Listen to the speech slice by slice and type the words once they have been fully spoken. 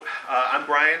I'm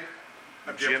Brian.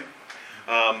 I'm Jim.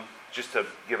 Just to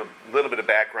give a little bit of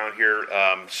background here,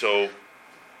 so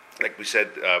like we said,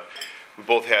 we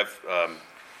both have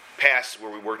past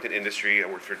where we worked in industry. I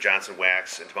worked for Johnson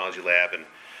Wax Entomology Lab and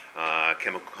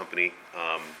chemical company.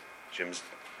 Jim's.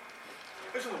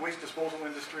 I was in the waste disposal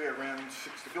industry. I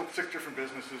built 6 different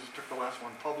businesses, took the last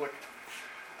one public.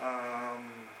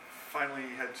 Finally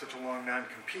had such a long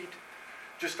non-compete.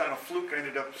 Just on a fluke, I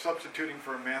ended up substituting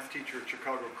for a math teacher at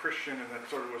Chicago Christian, and that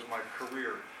sort of was my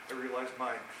career. I realized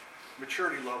my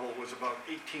maturity level was about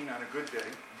 18 on a good day.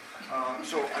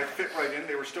 So I fit right in.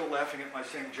 They were still laughing at my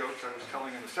same jokes I was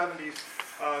telling in the 70s.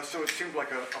 So it seemed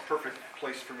like a perfect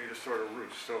place for me to sort of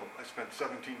roost. So I spent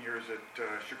 17 years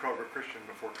at Chicago Christian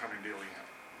before coming to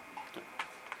Olean.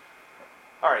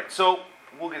 All right, so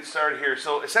we'll get started here.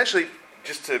 So essentially,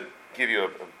 just to give you a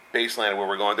baseline of where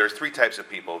we're going, there's 3 types of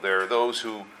people. There are those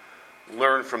who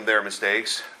learn from their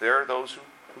mistakes. There are those who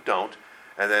don't.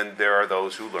 And then there are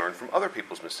those who learn from other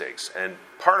people's mistakes. And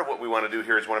part of what we want to do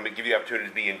here is want to give you the opportunity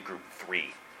to be in group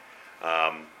 3.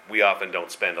 We often don't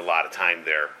spend a lot of time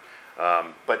there.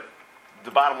 But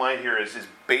the bottom line here is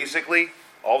basically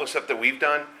all the stuff that we've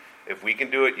done, if we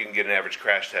can do it, you can get an average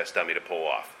crash test dummy to pull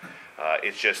off.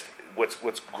 It's just,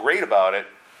 what's great about it,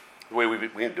 the way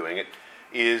we've been doing it,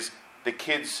 is the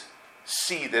kids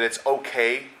see that it's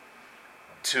okay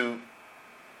to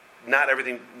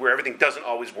where everything doesn't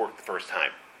always work the first time.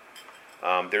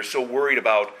 They're so worried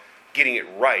about getting it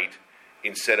right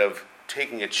instead of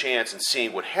taking a chance and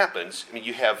seeing what happens. I mean,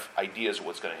 you have ideas of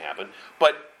what's going to happen,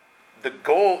 but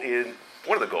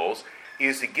one of the goals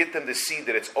is to get them to see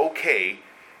that it's okay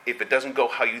if it doesn't go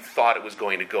how you thought it was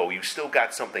going to go. You still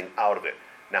got something out of it.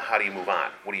 Now, how do you move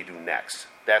on? What do you do next?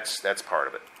 That's part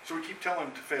of it. So we keep telling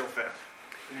them to fail fast,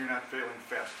 and you're not failing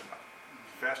fast enough.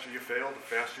 The faster you fail,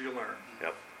 the faster you learn.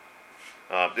 Yep.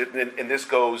 And this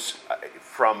goes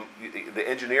from the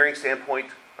engineering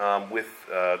standpoint with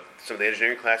some of the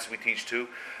engineering classes we teach too.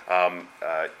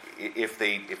 If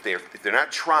they're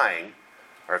not trying,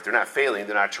 or if they're not failing,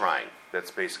 they're not trying. That's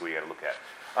basically what you got to look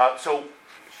at. So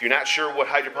if you're not sure what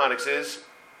hydroponics is,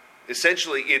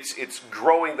 essentially it's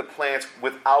growing the plants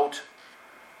without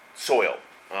soil.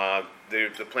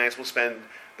 The plants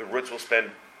the roots will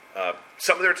spend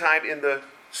some of their time in the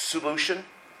solution,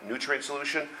 nutrient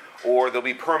solution, or they'll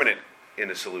be permanent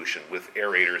in a solution with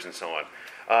aerators and so on.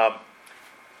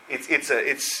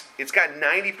 It's got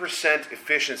 90%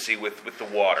 efficiency with the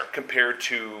water compared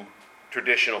to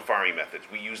traditional farming methods.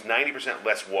 We use 90%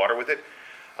 less water with it,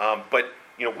 but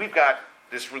we've got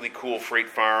this really cool freight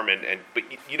farm, but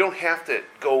you don't have to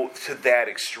go to that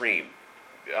extreme.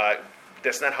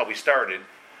 That's not how we started.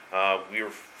 We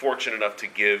were fortunate enough to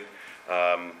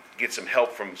get some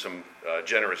help from some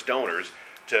generous donors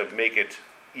to make it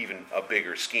even a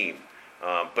bigger scheme.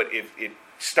 But if it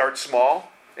starts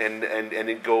small and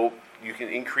you can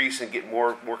increase and get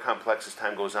more complex as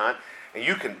time goes on, and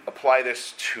you can apply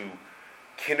this to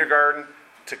kindergarten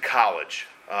to college.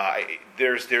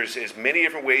 There's as many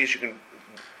different ways you can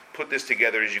put this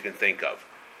together as you can think of.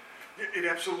 It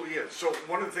absolutely is. So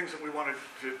one of the things that we wanted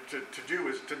to do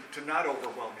is to not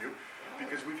overwhelm you,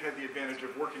 because we've had the advantage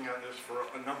of working on this for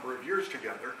a number of years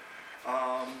together.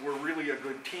 We're really a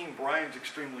good team. Brian's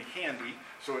extremely handy,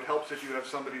 so it helps if you have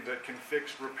somebody that can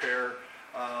fix, repair,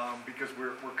 because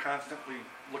we're constantly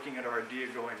looking at our idea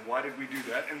going, why did we do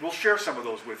that? And we'll share some of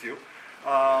those with you.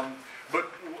 But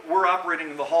we're operating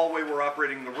in the hallway, we're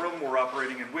operating in the room, we're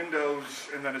operating in windows,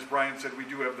 and then as Brian said, we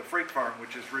do have the freight farm,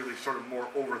 which is really sort of more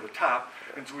over the top,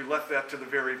 and so we left that to the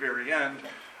very, very end,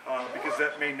 because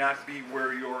that may not be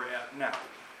where you're at now.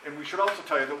 And we should also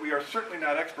tell you that we are certainly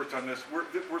not experts on this.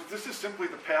 This is simply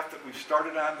the path that we've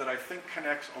started on that I think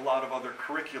connects a lot of other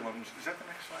curriculums. Is that the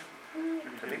next slide?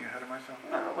 Maybe getting ahead of myself?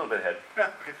 A little bit ahead.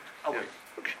 Yeah, okay. I'll wait.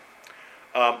 Okay.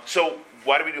 So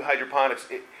why do we do hydroponics?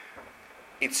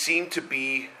 It seemed to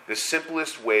be the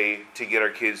simplest way to get our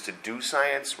kids to do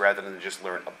science rather than just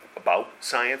learn about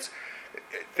science.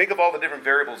 Think of all the different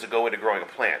variables that go into growing a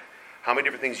plant. How many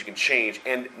different things you can change,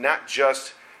 and not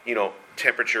just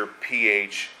temperature,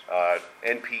 pH,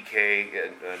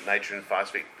 NPK, nitrogen,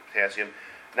 phosphate, potassium.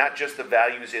 Not just the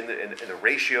values in the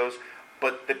ratios,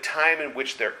 but the time in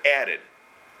which they're added.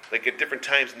 Like at different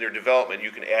times in their development, you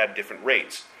can add different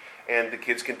rates. And the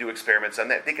kids can do experiments on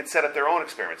that. They can set up their own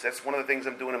experiments. That's one of the things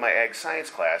I'm doing in my ag science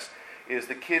class, is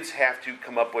the kids have to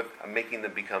come up with, I'm making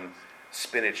them become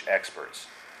spinach experts.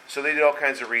 So they did all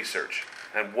kinds of research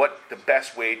on what the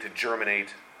best way to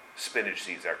germinate spinach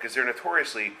seeds are, because they're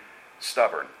notoriously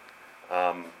stubborn.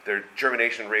 Their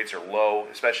germination rates are low,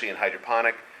 especially in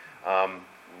hydroponic. I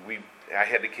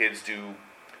had the kids do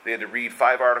They had to read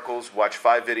 5 articles, watch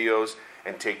 5 videos,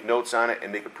 and take notes on it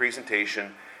and make a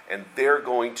presentation. And they're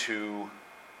going to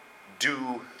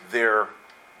do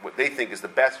what they think is the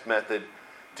best method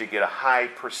to get a high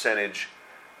percentage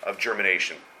of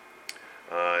germination.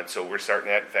 And so we're starting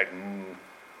that, in fact,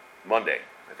 Monday,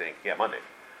 I think. Yeah, Monday.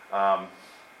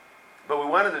 But we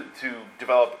wanted to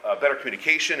develop better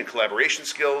communication and collaboration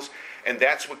skills, and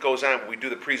that's what goes on when we do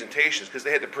the presentations, because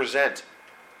they had to present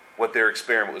what their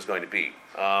experiment was going to be.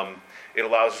 It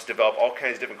allows us to develop all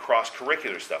kinds of different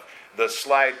cross-curricular stuff. The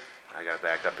slide, I got it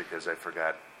backed up because I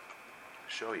forgot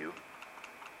to show you.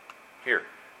 Here,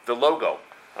 the logo.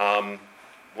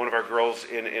 One of our girls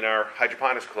in our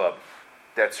hydroponics club,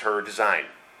 that's her design.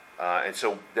 And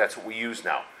so that's what we use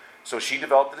now. So she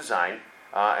developed the design,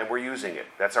 and we're using it.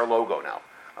 That's our logo now.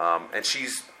 And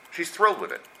she's thrilled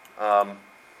with it. What do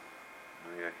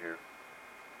we got here?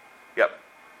 Yep.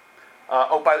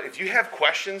 If you have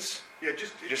questions,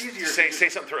 It's easier. say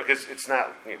something through, because it's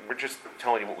not, we're just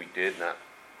telling you what we did, not.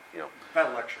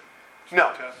 Not a lecture.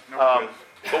 No. Test, no quiz.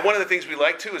 But one of the things we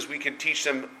like too is we can teach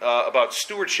them about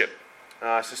stewardship,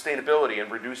 sustainability,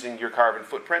 and reducing your carbon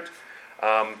footprint.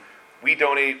 We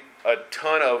donate a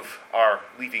ton of our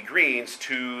leafy greens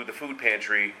to the food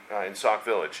pantry in Sauk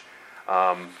Village.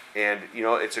 And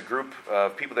it's a group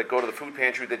of people that go to the food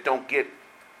pantry that don't get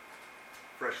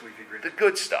Fresh leafy greens. the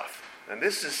good stuff. And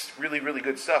this is really, really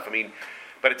good stuff. I mean,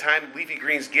 by the time leafy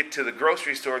greens get to the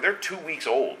grocery store, they're 2 weeks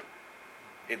old,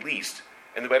 at least.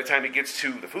 And then by the time it gets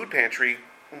to the food pantry,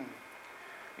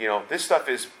 this stuff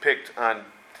is picked on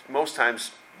most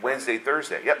times Wednesday,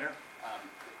 Thursday. Yep.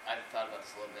 I've thought about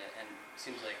this a little bit, and it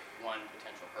seems like one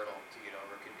potential hurdle to get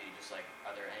over could be just like,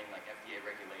 are there any like FDA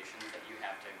regulations that you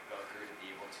have to go through to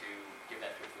be able to give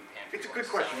that to a food pantry? It's a or good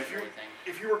sell question. it or anything?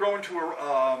 If you were going to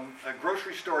a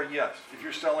grocery store, yes. If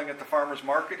you're selling at the farmer's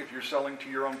market, if you're selling to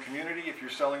your own community, if you're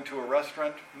selling to a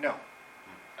restaurant, no.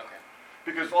 Okay.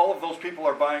 Because all of those people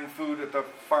are buying food at the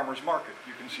farmer's market.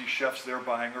 You can see chefs there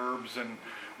buying herbs, and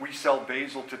we sell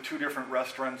basil to 2 different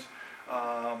restaurants.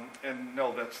 And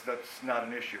no, that's not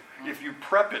an issue. If you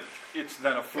prep it, it's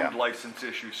then a food license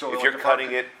issue. So If you're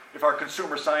cutting it. If our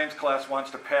consumer science class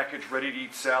wants to package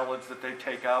ready-to-eat salads that they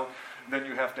take out, then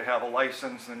you have to have a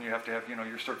license, and you have to have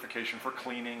your certification for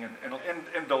cleaning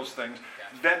and those things.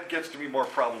 Gotcha. That gets to be more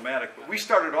problematic. But we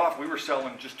started off, we were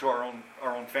selling just to our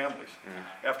own families.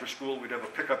 After school, we'd have a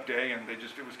pickup day, and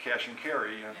it was cash and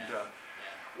carry. And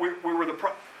we were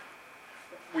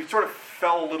we sort of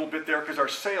fell a little bit there because our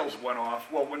sales went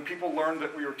off. Well, when people learned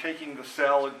that we were taking the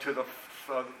salad to the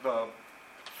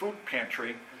food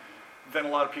pantry, then a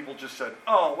lot of people just said,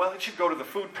 "Oh, well, it should go to the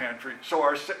food pantry."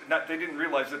 So they didn't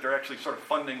realize that they're actually sort of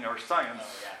funding our science.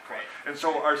 Oh, yeah, right. And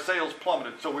so our sales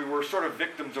plummeted. So we were sort of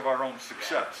victims of our own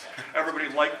success. Everybody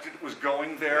liked it was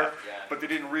going there, but they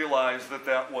didn't realize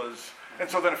that was. And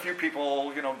so then a few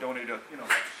people, donated,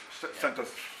 sent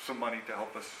us some money to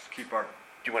help us keep our. Do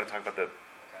you want to talk about the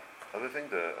other thing,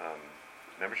 the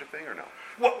membership thing, or no?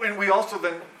 Well, and we also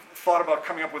then thought about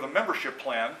coming up with a membership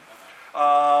plan.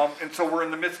 And so we're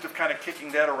in the midst of kind of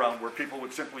kicking that around, where people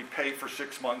would simply pay for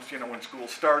 6 months, when school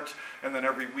starts, and then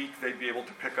every week they'd be able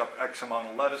to pick up X amount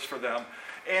of lettuce for them.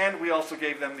 And we also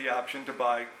gave them the option to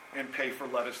buy and pay for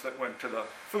lettuce that went to the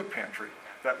food pantry.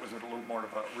 That was at a little more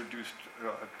of a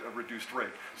reduced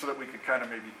rate, so that we could kind of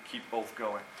maybe keep both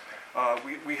going.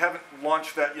 We haven't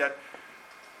launched that yet.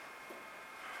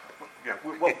 Yeah,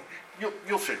 well,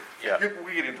 you'll see. Yeah.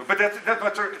 We get into it, but it's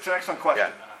an excellent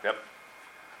question. Yeah.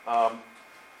 Yep.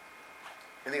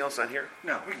 Anything else on here?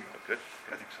 No, we can go. Good.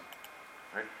 I think so.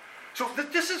 All right. So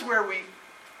this is where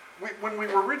when we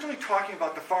were originally talking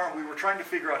about the farm, we were trying to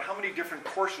figure out how many different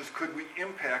courses could we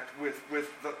impact with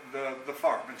the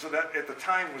farm. And so that at the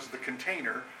time was the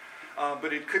container,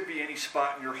 but it could be any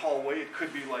spot in your hallway. It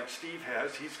could be like Steve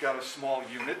has. He's got a small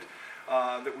unit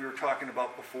that we were talking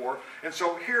about before. And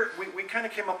so here we kind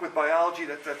of came up with biology.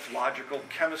 That's logical.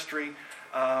 Chemistry.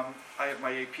 I have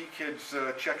my AP kids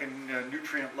checking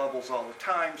nutrient levels all the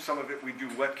time. Some of it we do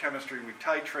wet chemistry, we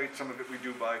titrate. Some of it we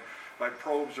do by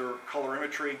probes or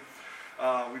colorimetry.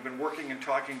 We've been working and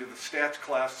talking to the stats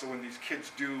class, so when these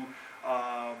kids do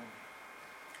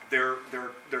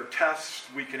their tests,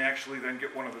 we can actually then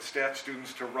get one of the stats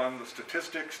students to run the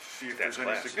statistics to see if there's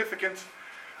any significance.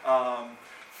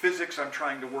 Physics, I'm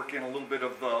trying to work in a little bit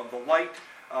of the light.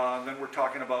 Then we're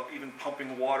talking about even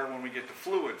pumping water when we get to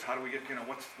fluids. How do we get,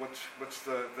 what's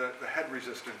the head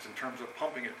resistance in terms of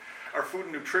pumping it? Our food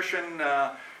and nutrition,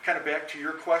 kind of back to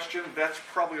your question, that's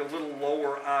probably a little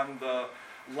lower on the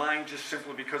line just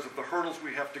simply because of the hurdles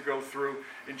we have to go through,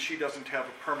 and she doesn't have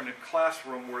a permanent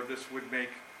classroom where this would make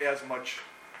as much,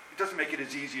 it doesn't make it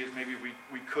as easy as maybe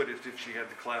we could if she had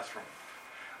the classroom.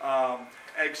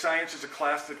 Ag Science is a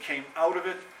class that came out of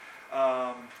it.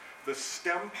 The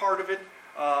STEM part of it,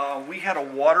 we had a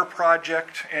water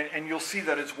project, and you'll see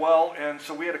that as well. And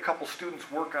so we had a couple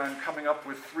students work on coming up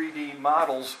with 3D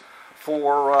models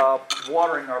for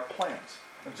watering our plants.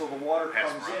 And so the water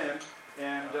comes in,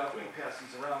 and we can pass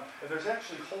these around. And there's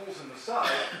actually holes in the side,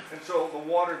 and so the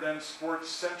water then squirts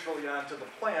centrally onto the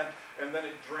plant, and then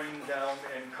it drains down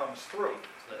and comes through.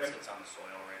 So that sits on the soil,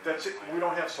 right? That's it. We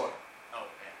don't have soil. Oh,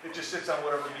 yeah. It just sits on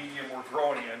whatever medium we're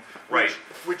growing in. Right.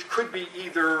 Which could be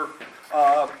either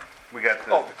We got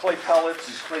the clay pellets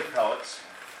these clay pellets.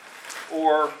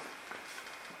 or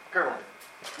perlite,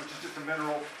 which is just a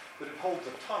mineral that it holds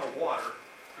a ton of water.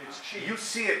 It's cheap. You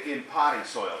see it in potting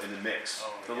soil in the mix.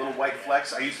 The little white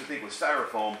flecks, I used to think was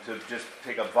styrofoam to just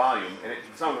take up volume, and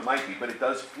some of it might be, but it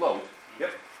does float.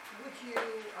 Yep. Would you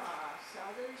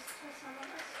sell these to some of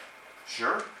us?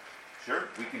 Sure.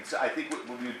 We can. I think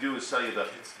what we would do is sell you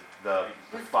the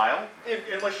file.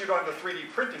 Unless you don't have the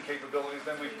 3D printing capabilities,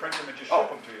 then we print them and just ship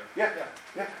them to you.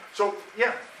 Yeah. So,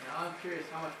 yeah, Now I'm curious,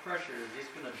 how much pressure is this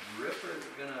going to drip or is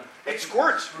it going to? it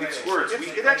squirts. It squirts.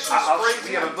 It actually sprays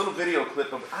We have in. a little video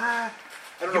clip of I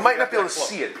don't know You if might we not got be able that to close.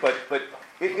 see it, but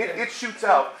it shoots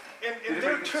out. And Did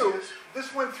there anybody too, see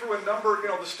this went through a number,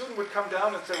 the student would come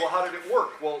down and say, well, how did it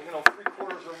work? Well,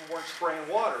 3/4 of them weren't spraying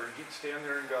water. And he'd stand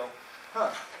there and go, huh.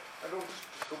 I go,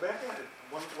 just go back at it.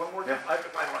 One more time. Yeah. I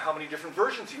don't know how many different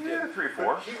versions he did. Yeah, 3 or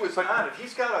 4. But he was on it.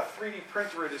 He's got a 3D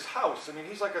printer at his house. I mean,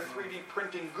 he's like a 3D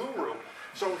printing guru.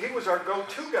 So he was our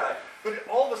go-to guy. But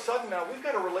all of a sudden now, we've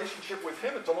got a relationship with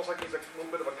him. It's almost like he's a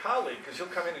little bit of a colleague, because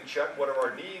he'll come in and check what are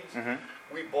our needs.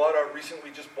 We recently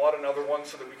just bought another one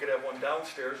so that we could have one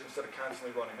downstairs instead of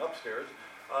constantly running upstairs.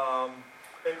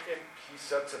 And he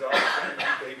sets it up, and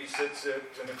he babysits it,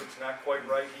 and if it's not quite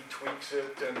right, he tweaks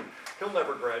it, and he'll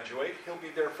never graduate. He'll be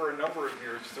there for a number of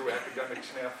years through academic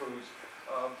snafus.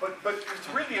 But it's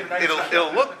really a nice...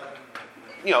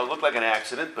 It'll look like an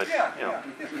accident, but Yeah.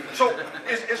 So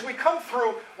as we come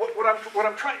through, what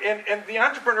I'm trying, and the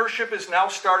entrepreneurship is now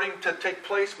starting to take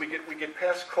place. We get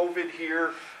past COVID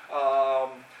here.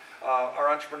 Our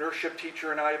entrepreneurship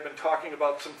teacher and I have been talking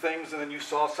about some things, and then you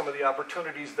saw some of the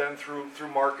opportunities then through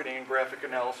marketing and graphic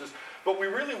analysis. But we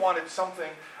really wanted something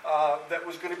that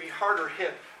was going to be harder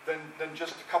hit than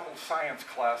just a couple science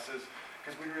classes,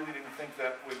 because we really didn't think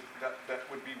that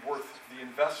would be worth the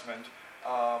investment,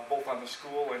 both on the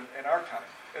school and our time.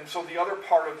 And so the other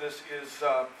part of this is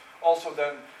also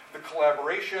then the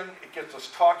collaboration. It gets us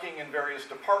talking in various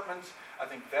departments. I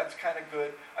think that's kind of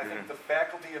good. I think the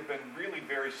faculty have been really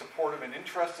very supportive and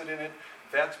interested in it.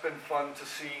 That's been fun to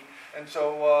see. And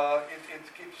so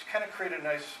it's kind of created a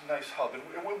nice hub. And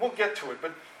we'll get to it.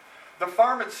 But the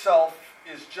farm itself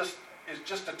is just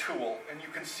a tool. And you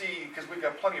can see, because we've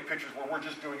got plenty of pictures where we're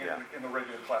just doing it in the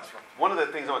regular classroom. one of the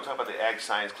things I want to talk about the ag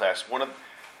science class.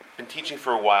 Been teaching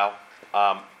for a while.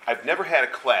 I've never had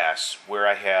a class where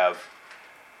I have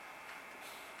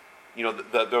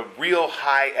the real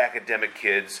high academic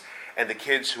kids and the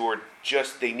kids who are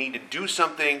they need to do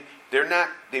something.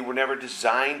 They were never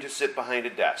designed to sit behind a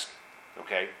desk.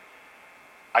 Okay?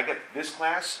 I get this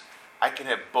class, I can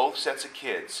have both sets of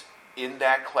kids in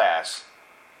that class,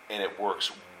 and it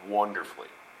works wonderfully.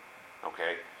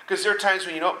 Okay? Because there are times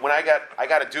when when I got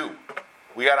to do,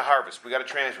 we got to harvest, we got to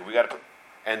transfer,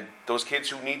 and those kids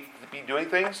who need to be doing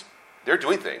things, they're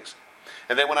doing things.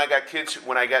 And then when I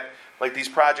got like these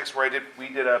projects where we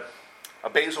did a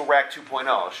basil rack 2.0,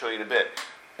 I'll show you in a bit.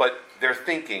 But they're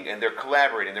thinking and they're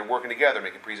collaborating, they're working together,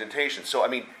 making presentations. So,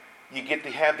 you get to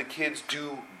have the kids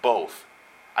do both.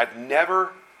 I've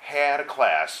never had a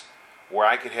class where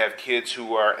I could have kids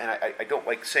who are, and I don't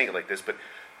like saying it like this, but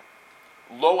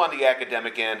low on the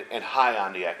academic end and high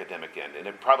on the academic end.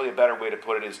 And probably a better way to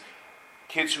put it is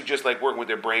kids who just like working with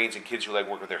their brains and kids who like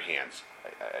working with their hands.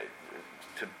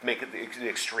 To make it the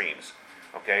extremes,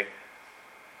 okay?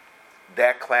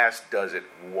 That class does it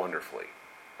wonderfully.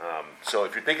 So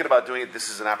if you're thinking about doing it, this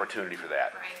is an opportunity for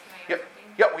that. Brian, can I add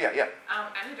Yep. something? Yeah.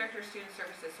 I'm the director of student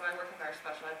services, so I work with our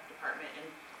special ed department, and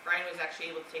Brian was actually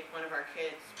able to take one of our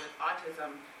kids with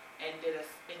autism and did an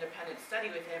independent study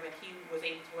with him, and he was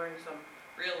able to learn some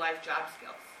real-life job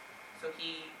skills. So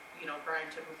Brian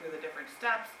took him through the different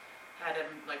steps, had him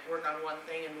work on one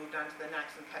thing and moved on to the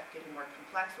next, and kept getting more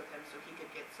complex with him so he could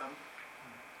get some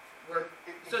work.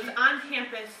 So it's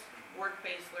on-campus,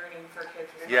 work-based learning for kids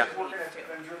with Yeah. special Working needs at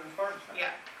too. driven farms now.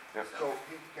 Yeah. So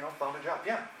he found a job.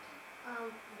 Yeah.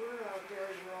 We're a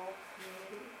very rural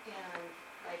community, and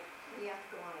we have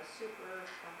to go on a super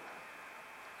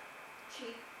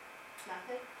cheap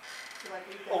method. Like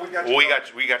we've Oh, got. we got Well,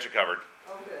 you. we got you covered.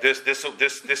 Oh, good.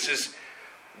 This is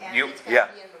And you. it's Yeah.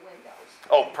 gotta be in the windows.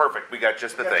 Oh, perfect. We got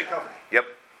just the We got thing. you covered. Yep.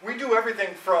 We do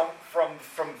everything from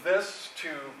this to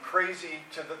crazy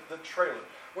to the trailer.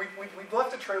 We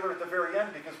left the trailer at the very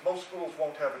end because most schools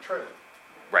won't have a trailer.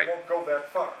 Right. They won't go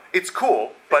that far. It's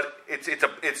cool, but it's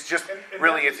just And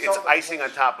really that's it's icing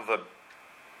on top of a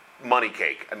money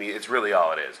cake. I mean, it's really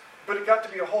all it is. But it got to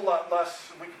be a whole lot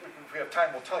less. If we have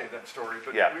time, we'll tell you that story.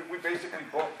 But Yeah. we basically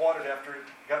bought it after it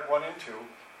got run into,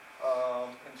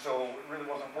 and so it really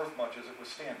wasn't worth much as it was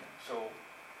standing. So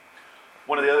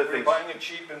One of the other we were things. buying it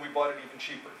cheap, and we bought it even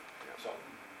cheaper. So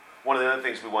One of the other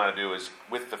things we want to do is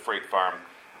with the freight farm,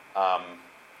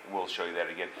 we'll show you that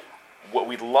again. What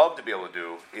we'd love to be able to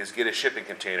do is get a shipping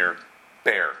container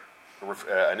bare,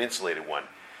 an insulated one,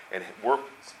 and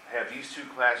have these two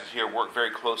classes here work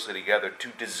very closely together to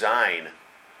design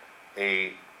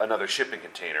another shipping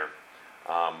container.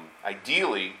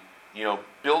 Ideally,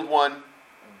 build one,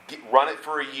 run it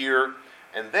for a year,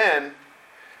 and then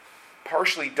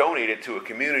partially donate it to a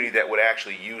community that would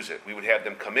actually use it. We would have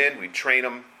them come in, we'd train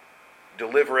them,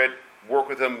 deliver it, work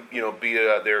with them, be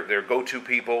their go-to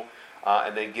people,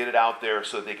 and then get it out there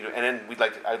so that they can. And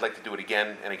then I'd like to do it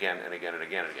again and again and again and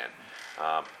again and again.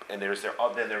 And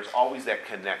then there's always that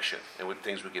connection, and when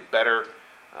things would get better,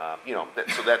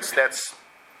 so that's.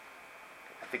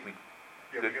 I think we.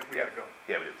 yeah, we got to go.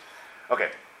 Yeah, we do.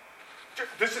 Okay.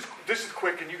 This is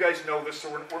quick, and you guys know this, so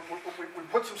we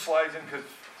put some slides in because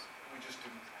we just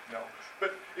didn't know.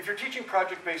 But if you're teaching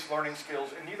project-based learning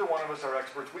skills, and neither one of us are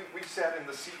experts, we sat in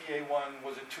the CBA one,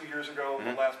 was it 2 years ago,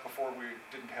 the last before we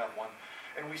didn't have one,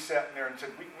 and we sat in there and said,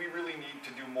 we really need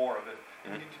to do more of it.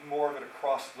 We need to do more of it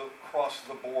across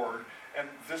the board, and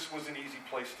this was an easy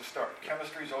place to start.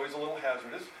 Chemistry is always a little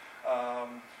hazardous.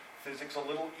 Physics a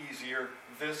little easier.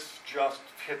 This just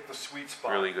hit the sweet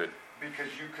spot. Really good. Because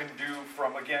you can do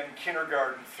from, again,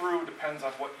 kindergarten through, depends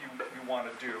on what you want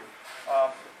to do.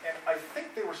 And I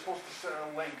think they were supposed to send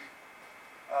a link,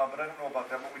 but I don't know about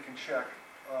that, but we can check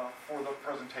for the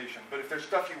presentation. But if there's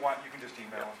stuff you want, you can just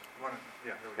email us. You want to,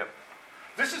 yeah, here we go. Yep.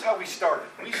 This is how we started.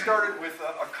 We started with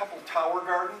a couple tower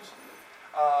gardens.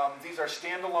 These are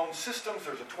standalone systems.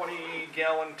 There's a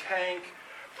 20-gallon tank,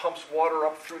 pumps water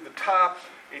up through the top.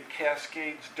 It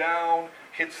cascades down,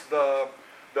 hits the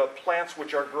plants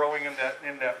which are growing in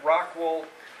that rock wool.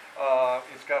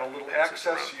 It's got a little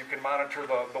access so you can monitor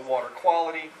the water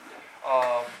quality.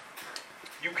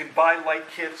 You can buy light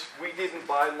kits. We didn't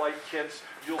buy light kits.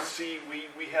 You'll see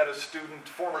we had a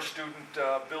former student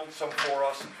build some for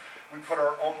us. We put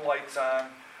our own lights on.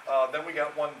 Then we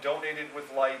got one donated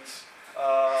with lights.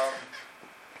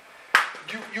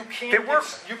 You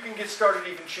can get started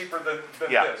even cheaper than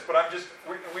Yeah. this, but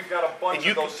we've got a bunch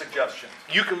of those suggestions.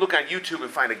 You can look on YouTube and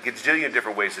find a gazillion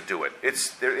different ways to do it.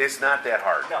 It's not that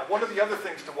hard. Now, one of the other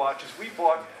things to watch is we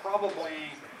bought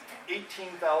probably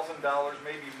 $18,000,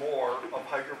 maybe more, of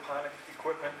hydroponic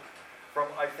equipment from,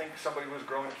 I think, somebody who was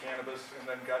growing cannabis and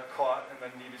then got caught and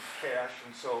then needed cash,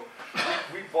 and so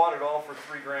we bought it all for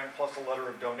 $3,000 plus a letter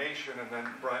of donation, and then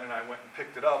Brian and I went and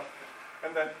picked it up.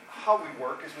 And then how we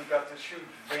work is we've got this huge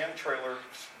van trailer,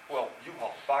 well,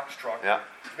 U-Haul, box truck. Yeah.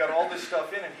 We've got all this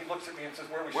stuff in, and he looks at me and says,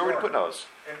 where are we Where would you put those?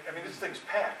 And I mean, this thing's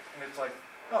packed, and it's like,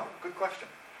 oh, good question.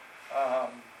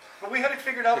 But we had it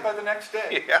figured out by the next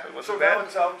day. Yeah, it wasn't so now bad.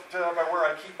 it's out by where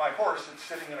I keep my horse. It's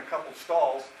sitting in a couple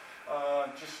stalls.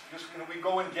 We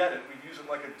go and get it. We use it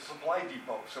like a supply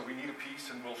depot. So we need a piece,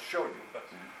 and we'll show you. But,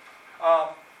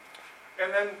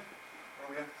 and then.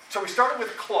 So we started with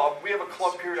a club. We have a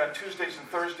club period on Tuesdays and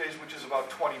Thursdays, which is about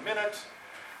 20 minutes.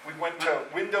 We went to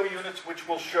window units, which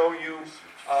we'll show you.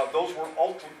 Those were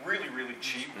really, really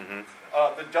cheap.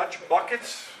 The Dutch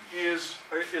buckets is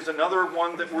another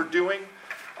one that we're doing.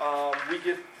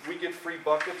 We get free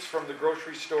buckets from the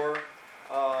grocery store.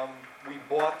 We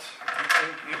bought.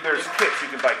 There's kits. You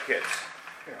can buy kits,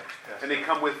 Here, and they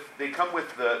come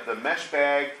with the mesh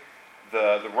bag,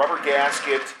 the rubber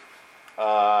gasket.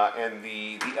 And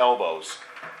the elbows,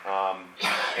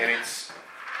 and it's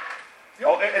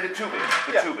and the tubing,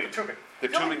 the tubing to The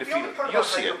feed only it. part You'll about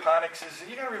see it. hydroponics is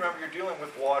you got to remember you're dealing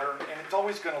with water, and it's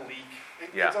always going to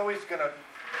leak. It's always going to.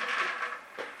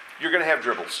 You're going to have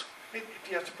dribbles.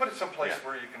 You have to put it someplace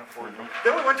where you can afford them. Mm-hmm.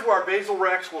 Then we went to our basil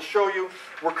racks. We'll show you.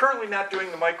 We're currently not doing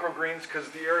the microgreens because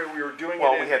the area we were doing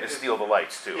Well, it in we had to is- steal the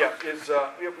lights too. Yeah, is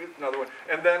another one.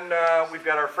 And then we've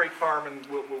got our freight farm, and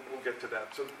we'll get to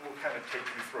that. So we'll kind of take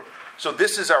you through. So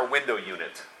this is our window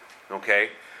unit,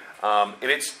 okay? And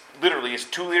it's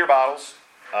 2-liter bottles,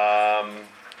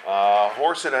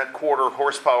 horse and a quarter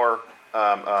horsepower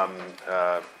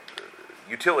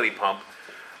utility pump.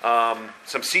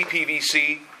 some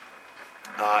CPVC.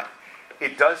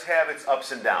 It does have its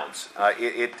ups and downs.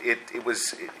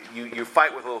 You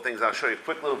fight with little things. I'll show you a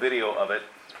quick little video of it.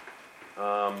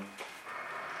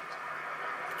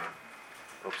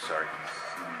 Oops, sorry.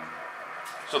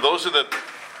 So those are the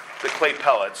clay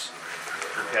pellets,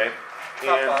 okay?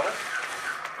 Pop bottles?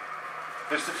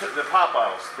 There's the pop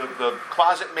bottles, the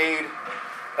closet-made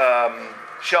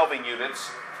shelving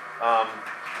units.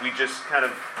 We just kind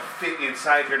of fit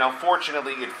inside here. Now,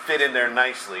 fortunately, it fit in there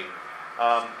nicely.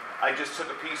 I just took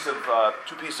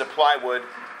two pieces of plywood,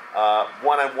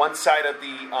 one on one side of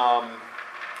the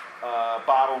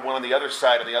bottle, one on the other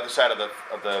side of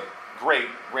the grate,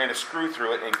 ran a screw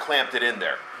through it and clamped it in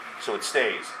there, so it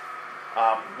stays.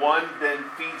 One then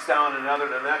feeds down another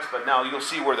to the next, but now you'll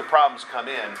see where the problems come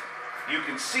in. You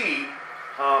can see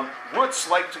roots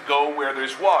like to go where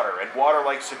there's water, and water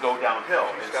likes to go downhill.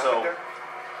 Can you And stop so, it there?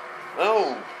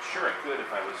 oh, sure I could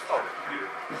if I was on the computer.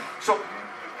 So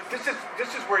this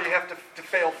is where you have to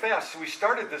fail fast. So we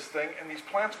started this thing, and these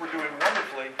plants were doing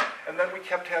wonderfully, and then we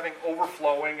kept having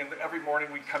overflowing, and every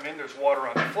morning we'd come in, there's water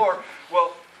on the floor.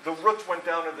 Well, the roots went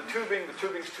down to the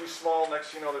tubing's too small, next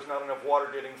thing you know, there's not enough water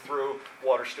getting through,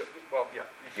 water still, well, yeah.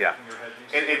 You're Yeah. shaking your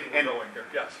head, And going here,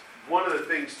 yes. one of the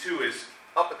things too is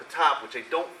up at the top, which I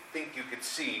don't think you could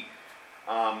see.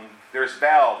 There's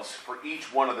valves for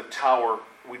each one of the tower,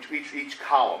 each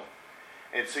column,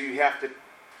 and so you have to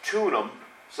tune them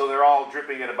so they're all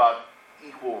dripping at about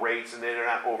equal rates and they're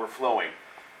not overflowing.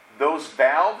 Those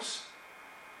valves,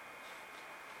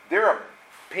 they're a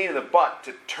pain in the butt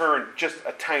to turn just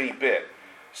a tiny bit.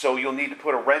 So you'll need to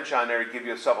put a wrench on there to give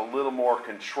yourself a little more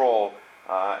control,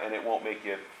 and it won't make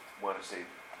you want to say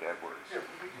bad words. Yeah,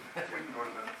 we can go to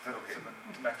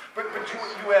the next. But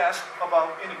you asked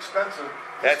about inexpensive.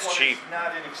 That's This one cheap. is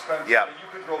not inexpensive. Yeah. You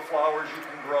could grow flowers, you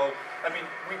can grow, I mean,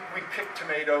 we picked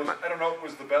tomatoes. I don't know if it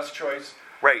was the best choice.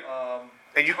 Right. And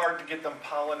It's hard to get them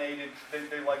pollinated.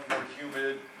 They like more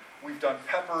humid. We've done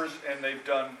peppers, and they've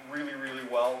done really, really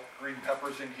well. Green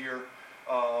peppers in here.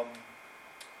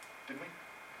 Didn't we?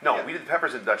 No, Yeah. we did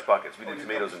peppers in Dutch buckets. We Oh, did you did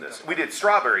tomatoes in peppers in this. Dutch We did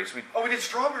strawberries. We did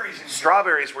strawberries in here.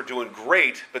 Strawberries were doing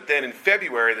great, but then in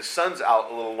February the sun's out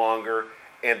a little longer,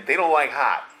 and they don't like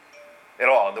hot at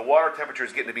all. The water temperature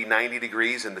is getting to be 90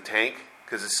 degrees in the tank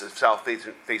because it's a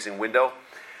south-facing window.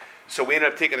 So we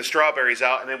ended up taking the strawberries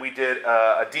out, and then we did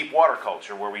a deep water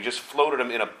culture where we just floated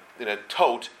them in a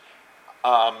tote.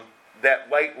 That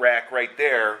light rack right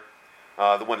there,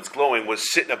 the one that's glowing,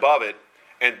 was sitting above it,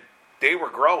 and they were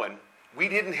growing. We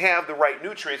didn't have the right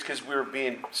nutrients because we were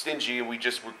being stingy, and we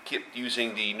just kept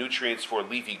using the nutrients for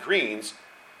leafy greens.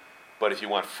 But if you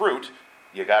want fruit,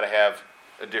 you got to have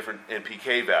a different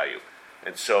NPK value.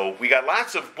 And so we got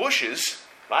lots of bushes,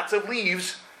 lots of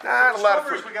leaves, not a The lot of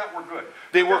strawberries fruit. we got were good.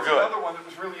 They were That's good. Another one that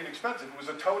was really inexpensive. It was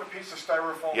a tote, a piece of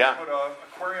styrofoam. Yeah. We put an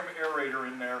aquarium aerator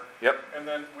in there. Yep. And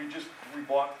then we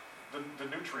bought the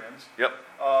nutrients. Yep.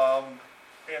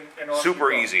 And off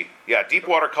Super you go. easy. Yeah, deep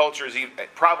water culture is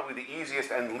probably the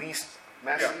easiest and least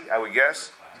messy, I would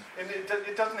guess. And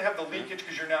it doesn't have the leakage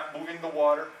because you're not moving the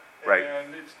water. Right.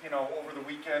 And it's, over the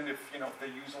weekend, if they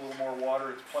use a little more water,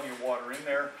 it's plenty of water in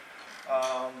there.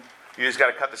 You just got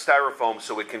to cut the styrofoam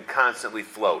so it can constantly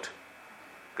float.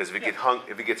 Because if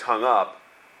it gets hung up,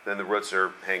 then the roots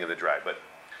are hanging to dry. But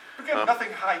Again,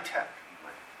 nothing high tech.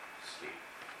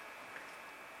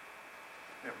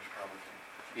 Yeah, we should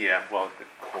probably. yeah, well, the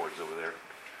cord's over there.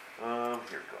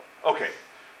 Here we go. Okay,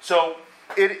 so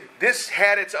this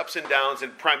had its ups and downs,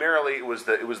 and primarily it was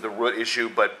the root issue.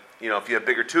 But if you have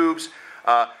bigger tubes,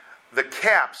 the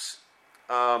caps,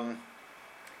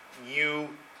 you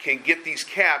can get these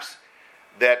caps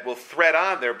that will thread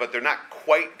on there, but they're not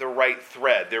quite the right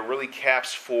thread. They're really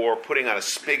caps for putting on a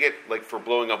spigot, like for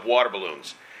blowing up water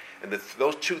balloons. And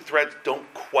those two threads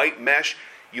don't quite mesh.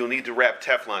 You'll need to wrap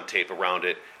Teflon tape around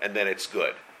it, and then it's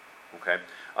good. Okay.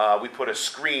 We put a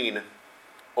screen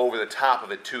over the top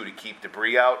of it too to keep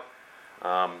debris out.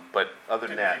 But other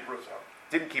than that,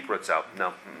 didn't keep roots out.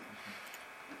 No.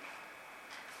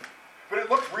 But it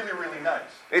looked really, really nice.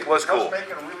 It was cool. It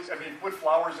was making you put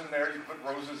flowers in there, you put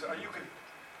roses, you could.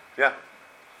 Yeah.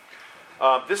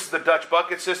 This is the Dutch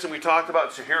bucket system we talked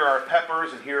about. So here are our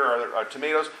peppers and here are our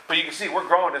tomatoes. But you can see we're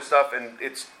growing this stuff and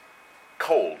it's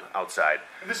cold outside.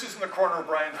 And this is in the corner of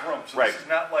Brian's room, so Right. this is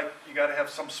not like you got to have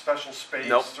some special space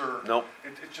Nope. or. Nope.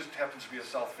 It just happens to be a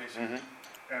south-facing, and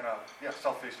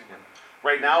south-facing window.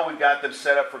 Right now we've got them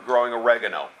set up for growing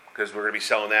oregano because we're going to be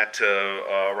selling that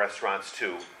to restaurants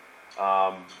too.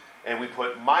 And we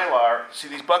put mylar. See,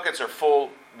 these buckets are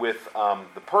full with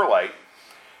the perlite,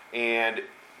 and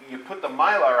you put the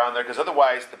mylar on there because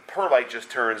otherwise the perlite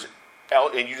just turns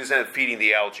and you just end up feeding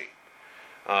the algae.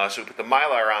 So we put the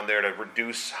mylar on there to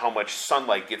reduce how much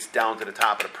sunlight gets down to the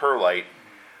top of the perlite,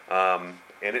 and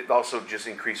it also just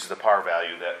increases the par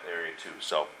value of that area too.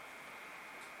 So,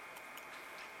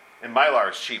 and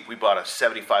mylar is cheap. We bought a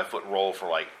 75-foot roll for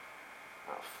like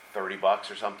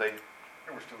 $30 or something.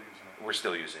 And we're still using it. We're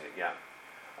still using it, yeah.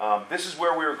 This is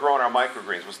where we were growing our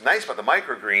microgreens. What's nice about the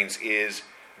microgreens is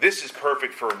this is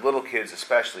perfect for little kids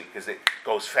especially because it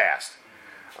goes fast.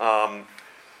 And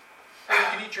you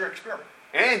can eat your experiment.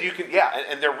 And you can, yeah,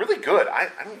 and they're really good.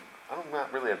 I'm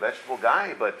not really a vegetable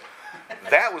guy, but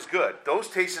that was good. Those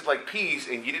tasted like peas,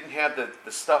 and you didn't have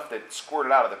the stuff that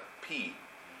squirted out of the pea.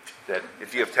 That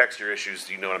if you have texture issues,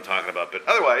 you know what I'm talking about. But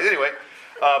otherwise, anyway,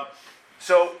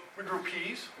 so We grew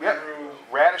peas. We yeah, grew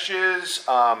radishes,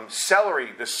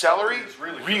 celery. The celery is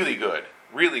really good,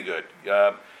 really good.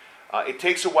 It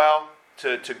takes a while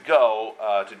to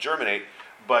germinate,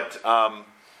 but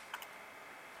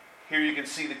here you can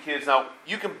see the kids. Now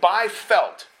you can buy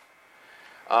felt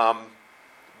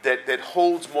that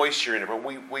holds moisture in it. But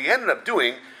we ended up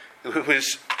doing, it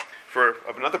was for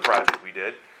another project we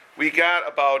did. We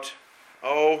got about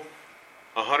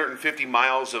 150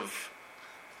 miles of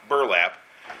burlap.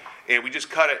 And we just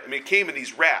cut it. I mean, it came in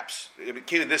these wraps. It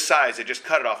came in this size. They just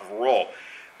cut it off of a roll.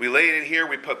 We laid it in here.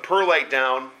 We put perlite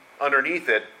down underneath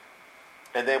it.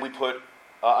 And then we put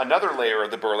another layer of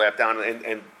the burlap down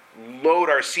and load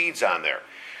our seeds on there.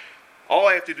 All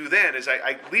I have to do then is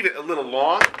I leave it a little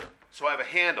long so I have a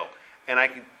handle. And I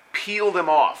can peel them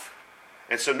off.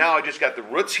 And so now I just got the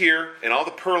roots here and all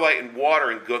the perlite and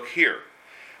water and gook here.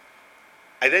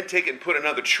 I then take it and put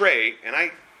another tray.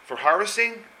 And for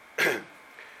harvesting,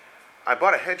 I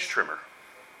bought a hedge trimmer.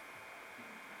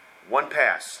 One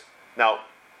pass. Now,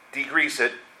 degrease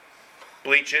it,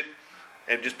 bleach it,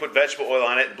 and just put vegetable oil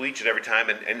on it and bleach it every time,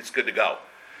 and it's good to go.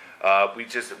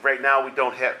 Right now, we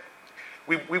don't have,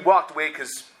 we walked away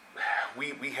because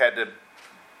we had to,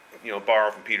 borrow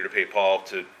from Peter to pay Paul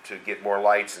to get more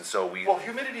lights, and so we... Well,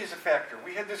 humidity is a factor.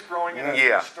 We had this growing in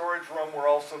a storage room where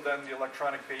also then the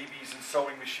electronic babies and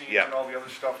sewing machines and all the other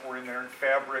stuff were in there, and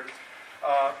fabric.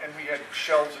 And we had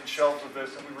shelves and shelves of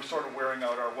this, and we were sort of wearing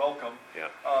out our welcome. Yeah.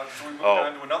 So we moved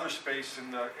on to another space in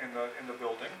the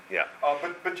building. Yeah.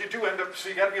 But you do end up, so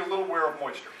you got to be a little aware of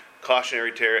moisture.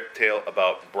 Cautionary tale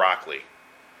about broccoli.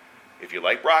 If you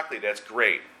like broccoli, that's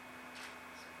great.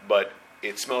 But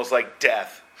it smells like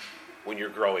death when you're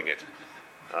growing it.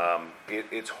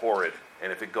 It's horrid.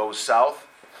 And if it goes south...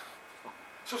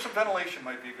 So some ventilation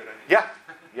might be a good idea.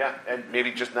 Yeah. And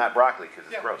maybe just not broccoli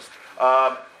because it's gross.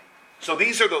 So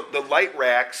these are the light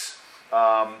racks.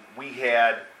 We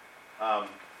had a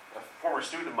former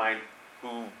student of mine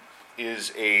who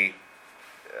is a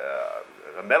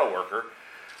metal worker,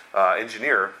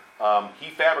 engineer.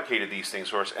 He fabricated these things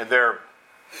for us, and they're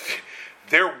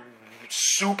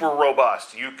super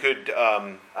robust. You could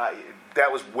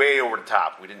that was way over the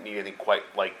top. We didn't need anything quite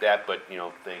like that, but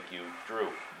thank you, Drew.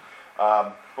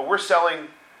 But we're selling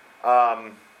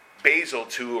basil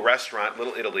to a restaurant,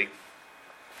 Little Italy.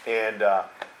 And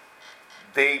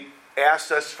they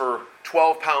asked us for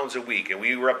 12 pounds a week, and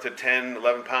we were up to 10,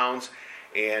 11 pounds.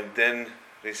 And then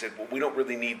they said, well, we don't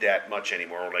really need that much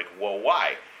anymore. We're like, well,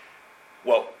 why?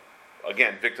 Well,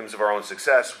 again, victims of our own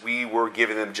success, we were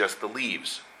giving them just the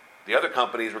leaves. The other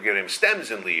companies were giving them stems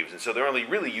and leaves, and so they're only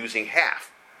really using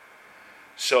half.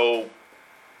 So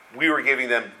we were giving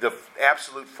them the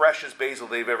absolute freshest basil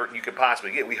you could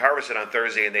possibly get. We harvest it on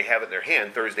Thursday, and they have it in their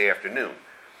hand Thursday afternoon.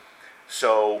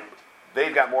 So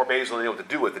they've got more basil than they know what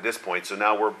to do with at this point. So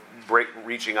now we're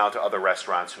reaching out to other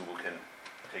restaurants who can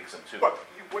take some too. But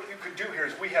what you could do here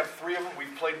is we have 3 of them.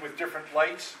 We've played with different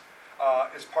lights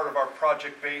as part of our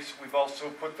project base. We've also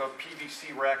put the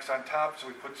PVC racks on top. So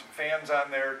we put some fans on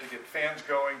there to get fans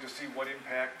going to see what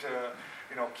impact,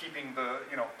 keeping the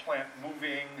plant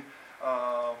moving.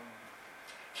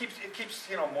 It keeps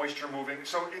moisture moving.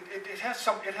 So it has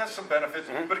some benefits.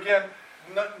 Mm-hmm. But again,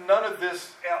 none of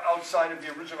this outside of the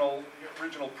original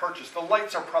purchase. The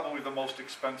lights are probably the most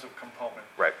expensive component.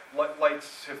 Right.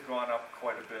 Lights have gone up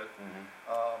quite a bit.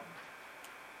 Mm-hmm.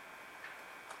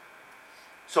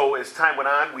 So as time went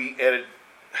on, we added.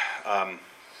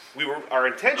 Our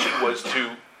intention was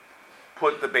to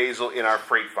put the basil in our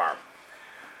freight farm.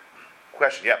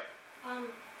 Question? Yep. What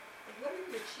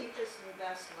are the cheapest and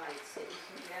best lights that you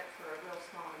can get for a real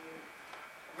small unit?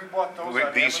 We bought those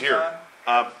on these Amazon. Here.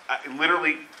 I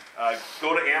literally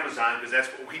go to Amazon because that's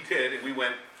what we did, and we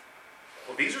went,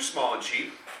 well, these are small and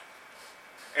cheap,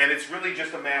 and it's really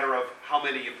just a matter of how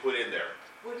many you put in there.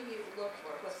 What do you look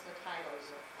for? What's the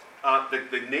titles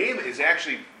of? The name is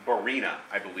actually Barina,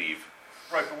 I believe.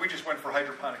 Right, but we just went for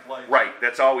hydroponic lights. Right,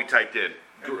 that's all we typed in.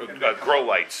 Grow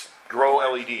lights, grow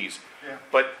LEDs. Yeah.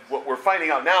 But what we're finding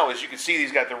out now is you can see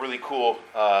these got the really cool.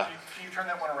 Can you turn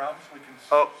that one around so we can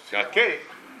see that Okay. one?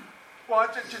 Well,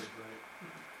 it's just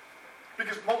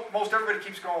because most everybody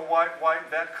keeps going, why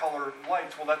that color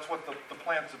lights? Well, that's what the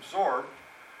plants absorb.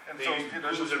 And They so use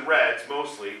there's blues and reds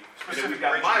mostly. And then Specific we've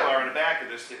got ratio. Mylar on the back of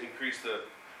this to increase the.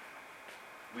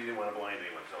 We didn't want to blind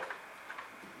anyone, so.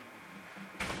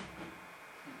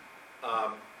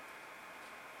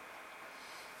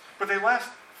 But they last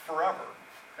forever.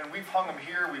 And we've hung them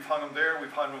here, we've hung them there,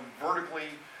 we've hung them vertically.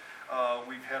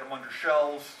 We've had them under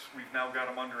shelves. We've now got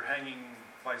them under hanging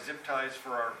by zip ties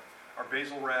for our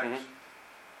basil racks. Mhm.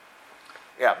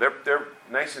 Yeah, they're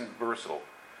nice and versatile.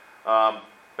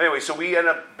 Anyway, so we end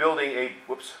up building a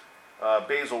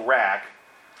basil rack.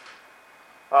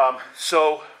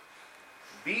 So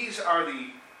these are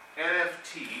the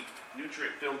NFT,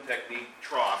 nutrient film technique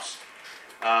troughs,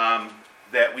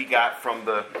 that we got from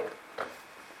the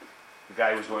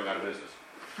guy who was going out of business.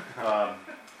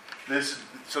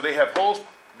 So they have holes.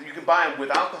 You can buy them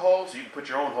without the holes. You can put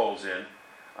your own holes in.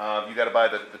 You got to buy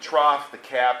the trough, the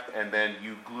cap, and then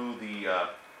you glue the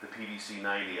PVC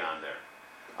 90 on there.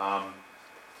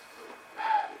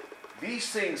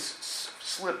 These things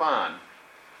slip on,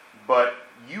 but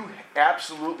you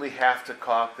absolutely have to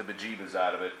caulk the bejeebas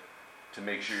out of it to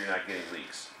make sure you're not getting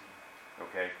leaks.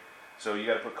 Okay? So you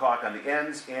got to put caulk on the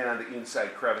ends and on the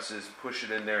inside crevices, push it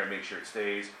in there and make sure it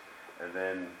stays, and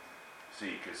then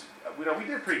see, because we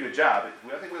did a pretty good job.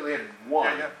 I think we only had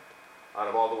one Yeah. out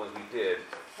of all the ones we did.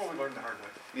 Well, we learned the hard way.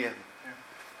 Yeah. Yeah.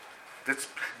 That's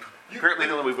apparently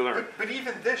the only way we learned. But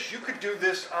even this, you could do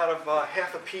this out of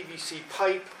half a PVC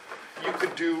pipe. You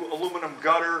could do aluminum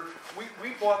gutter. We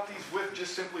bought these with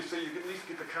just simply so you could at least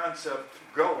get the concept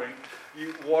going.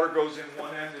 Water goes in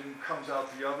one end and comes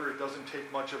out the other. It doesn't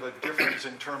take much of a difference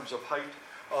in terms of height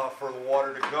for the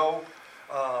water to go.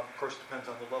 Of course, it depends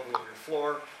on the level of your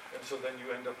floor. And so then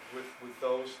you end up with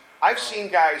those. I've seen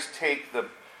guys take the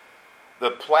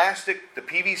plastic, the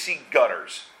PVC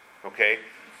gutters, okay,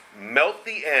 melt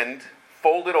the end,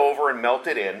 fold it over and melt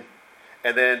it in,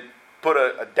 and then put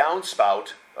a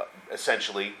downspout,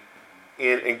 essentially,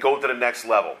 in and go to the next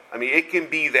level. I mean, it can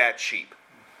be that cheap,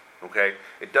 okay?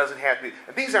 It doesn't have to be.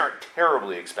 And these aren't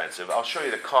terribly expensive. I'll show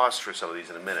you the cost for some of these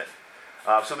in a minute.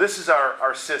 So this is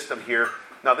our system here.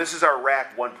 Now, this is our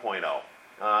rack 1.0.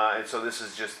 And so this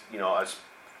is just, us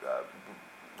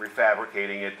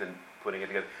refabricating it and putting it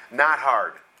together. Not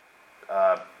hard.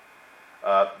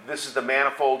 This is the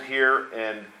manifold here,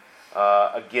 and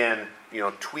again,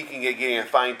 tweaking it, getting it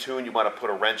fine-tuned. You want to put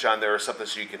a wrench on there or something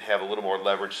so you can have a little more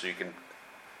leverage so you can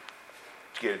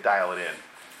dial it in.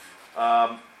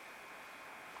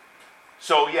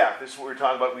 So yeah, this is what we're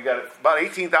talking about. We got about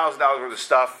 $18,000 worth of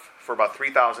stuff for about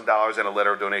 $3,000 and a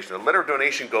letter of donation. The letter of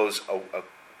donation goes,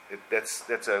 that's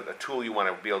a tool you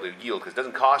want to be able to yield because it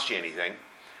doesn't cost you anything.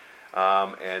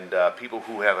 And people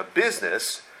who have a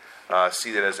business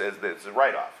see that as a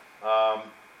write-off.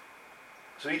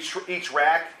 So each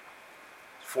rack,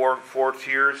 four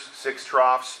tiers, 6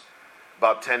 troughs,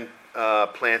 about 10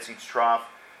 plants each trough.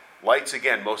 Lights,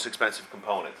 again, most expensive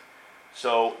component.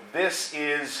 So this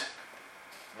is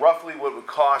roughly what it would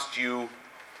cost you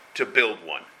to build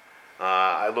one.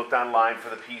 I looked online for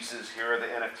the pieces. Here are the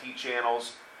NFT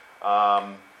channels.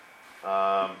 But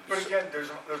again, there's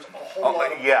a whole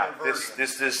lot of yeah, other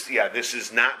versions. this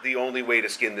is not the only way to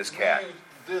skin this cat. We used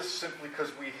this simply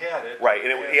because we had it. Right,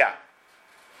 and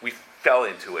we fell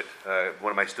into it.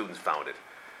 One of my students found it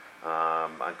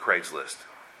on Craigslist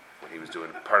when he was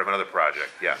doing part of another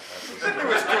project. Yeah, He was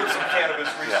doing some cannabis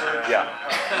research.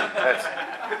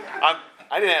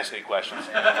 I didn't ask any questions.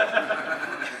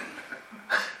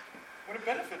 When it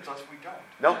benefits us, we don't.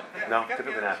 No, Yeah, no, we got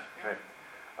typically the not. others,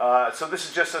 Right. So this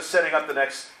is just us setting up the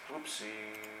next. Oopsie.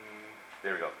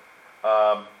 There we go.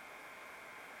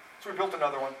 So we built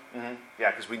another one. Mm-hmm.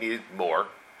 Yeah, because we needed more.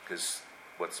 Because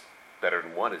what's better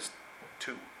than one is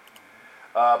 2.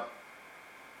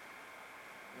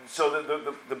 So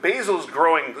the basil's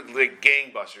growing like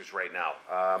gangbusters right now.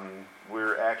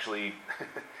 We're actually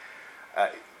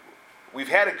we've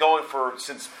had it going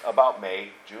since about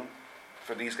June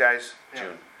for these guys. Yeah.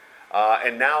 June.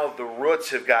 And now the roots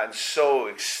have gotten so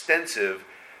extensive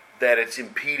that it's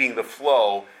impeding the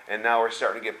flow, and now we're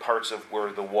starting to get parts of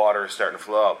where the water is starting to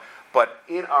flow out. But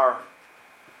in our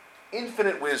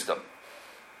infinite wisdom,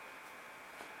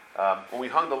 when we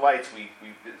hung the lights, we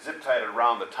zip tied it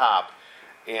around the top,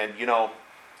 and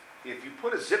if you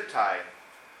put a zip tie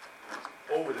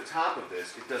over the top of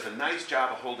this, it does a nice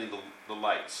job of holding the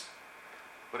lights.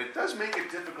 But it does make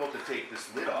it difficult to take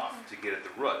this lid off to get at the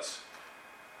roots.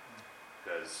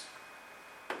 Because,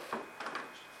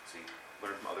 see,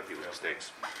 learn from other people's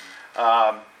mistakes.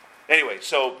 Anyway,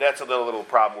 so that's a little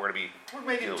problem we're going to be.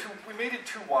 We made it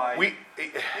too wide.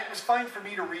 It was fine for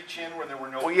me to reach in where there were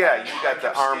no. Well, yeah, you got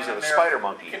the arms of a spider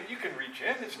monkey. You can reach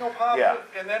in; it's no problem.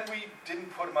 Yeah. And then we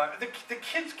didn't put them on. The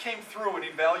kids came through and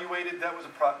evaluated. That was a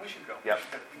problem. We should go. Yep.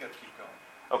 We got to keep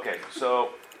going. Okay,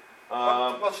 so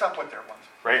Well, stop right there once.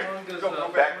 right How long does Go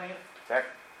the back. plant? back.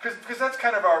 Because that's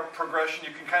kind of our progression.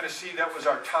 You can kind of see that was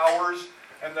our towers,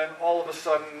 and then all of a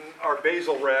sudden our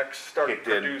basil racks started Kicked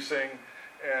in. producing,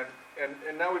 and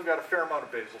now we've got a fair amount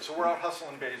of basil. So we're out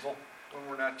hustling basil when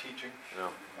we're not teaching. No,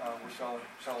 We're selling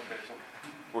basil.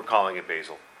 we're calling it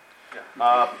basil.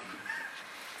 Yeah.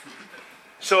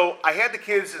 So I had the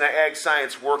kids in ag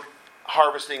science work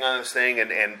harvesting on this thing,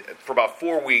 and for about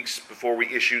 4 weeks before we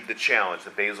issued the challenge, the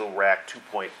Basil Rack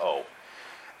 2.0.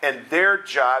 And their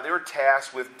job, they were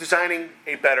tasked with designing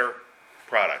a better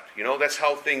product. You know, that's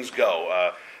how things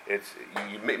go.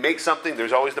 You make something,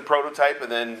 there's always the prototype,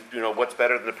 and then, you know, what's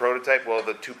better than the prototype? Well,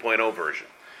 the 2.0 version.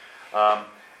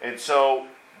 And so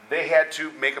they had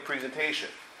to make a presentation.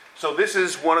 So this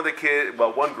is one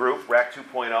group, Rack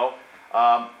 2.0.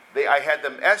 I had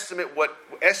them estimate what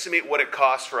it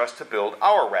costs for us to build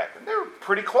our rack, and they were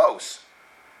pretty close.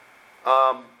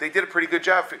 They did a pretty good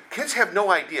job. Kids have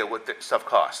no idea what the stuff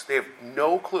costs. They have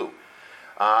no clue.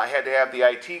 I had to have the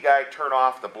IT guy turn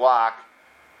off the block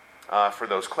for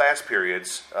those class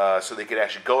periods so they could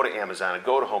actually go to Amazon and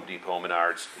go to Home Depot,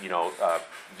 Menards,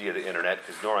 via the internet,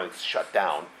 because normally it's shut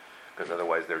down, because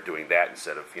otherwise they're doing that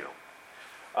instead of,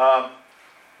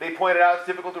 They pointed out it's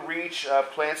difficult to reach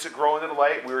plants that grow into the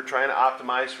light. We were trying to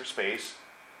optimize for space.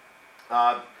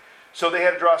 So they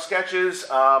had to draw sketches.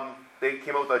 They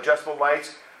came up with adjustable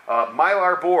lights.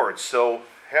 Mylar boards. So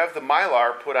have the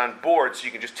Mylar put on boards so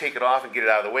you can just take it off and get it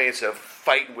out of the way instead of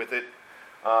fighting with it.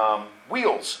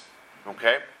 Wheels.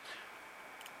 Okay?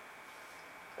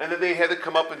 And then they had to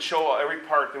come up and show every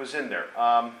part that was in there.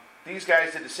 These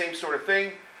guys did the same sort of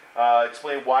thing.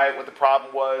 Explained what the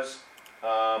problem was.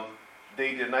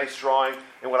 They did a nice drawing,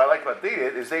 and what I like about they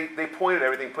did is they pointed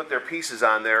everything, put their pieces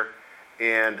on there,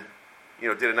 and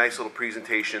did a nice little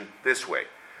presentation this way.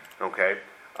 Okay,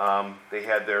 they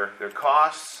had their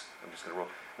costs. I'm just going to roll.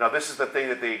 Now this is the thing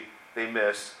that they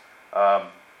missed.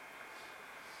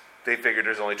 They figured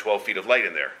there's only 12 feet of light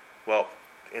in there. Well,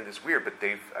 and it's weird, but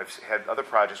I've had other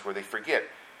projects where they forget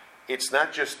it's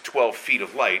not just 12 feet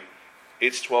of light.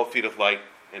 It's 12 feet of light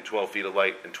and 12 feet of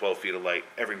light and 12 feet of light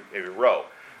every row.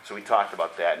 So we talked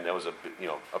about that, and that was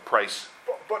a price.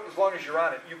 But as long as you're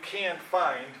on it, you can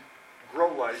find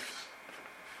grow lights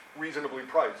reasonably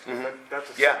priced. Mm-hmm.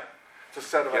 That's a set. Yeah. It's a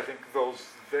set of, Yeah. I think, those.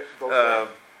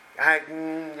 I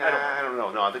don't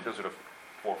know. No, I think those are the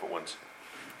 4-foot ones.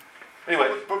 Anyway.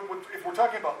 But if we're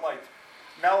talking about lights,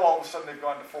 now all of a sudden they've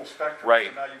gone to full spectrum. Right.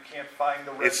 So now you can't find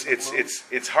the red and the blue.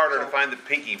 It's harder to So- find the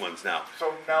pinky ones now.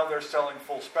 So now they're selling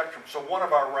full spectrum. So one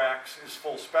of our racks is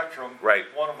full spectrum. Right.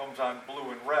 One of them's on blue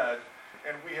and red,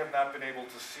 and we have not been able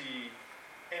to see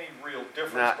any real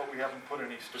difference, but we haven't put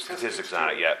any statistics on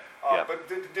to it yet. Yeah. But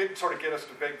it did sort of get us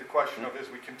to beg the question of, as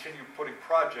we continue putting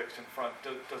projects in front,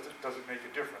 does it make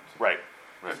a difference? Right.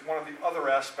 Because one of the other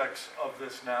aspects of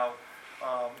this now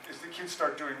is the kids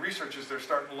start doing research as they're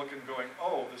starting to look and going,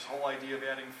 oh, this whole idea of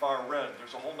adding far red,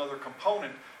 there's a whole other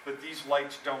component that these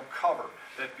lights don't cover,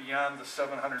 that beyond the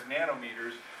 700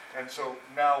 nanometers. And so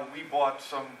now we bought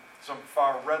some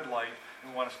far red light,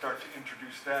 and we want to start to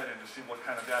introduce that in to see what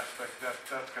kind of aspect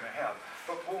that's going to have.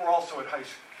 But we're also in the high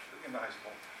school.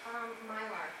 Mylar,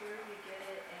 where do you get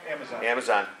it? And,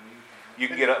 Amazon. You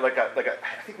can get I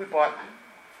think we bought.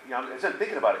 I was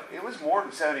thinking about it. It was more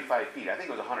than 75 feet. I think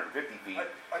it was 150 feet.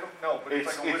 I don't know, but it's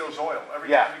like a widow's oil. Every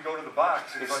yeah. time you go to the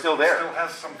box, It's like still there. It still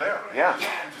has some there. Yeah. You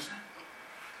just-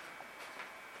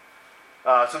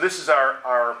 So this is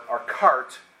our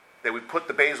cart that we put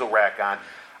the basil rack on.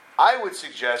 I would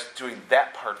suggest doing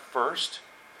that part first,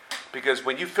 because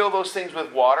when you fill those things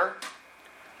with water,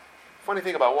 funny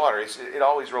thing about water is it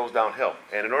always rolls downhill.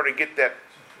 And in order to get that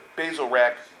basil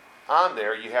rack on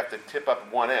there, you have to tip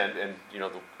up one end, and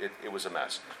it was a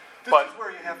mess. This is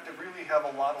where you have to really have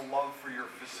a lot of love for your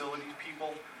facilities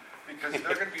people, because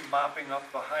they're going to be mopping up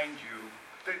behind you.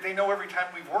 They know every time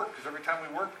we've worked, because every time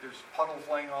we work, there's puddles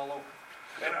laying all over.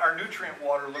 And our nutrient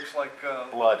water looks like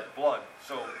blood. Blood.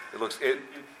 So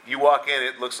you walk in,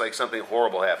 it looks like something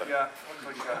horrible happened. yeah,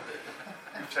 looks like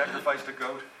you've sacrificed a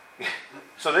goat.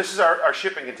 So this is our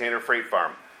shipping container freight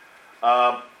farm.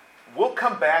 We'll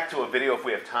come back to a video if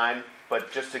we have time,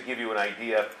 but just to give you an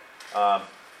idea,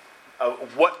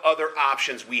 what other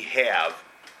options we have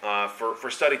for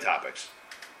study topics.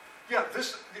 Yeah,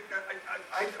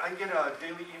 I get a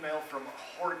daily email from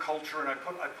horticulture, and I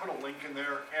put a link in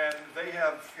there, and they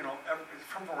have,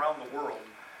 from around the world.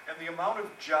 And the amount of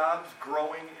jobs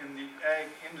growing in the ag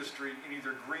industry in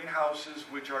either greenhouses,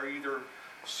 which are either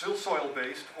still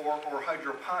soil-based or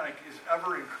hydroponic, is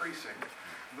ever increasing.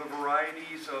 The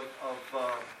varieties of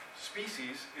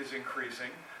species is increasing.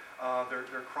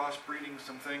 They're crossbreeding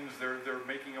some things. They're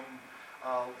making them,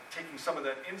 taking some of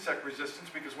that insect resistance,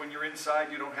 because when you're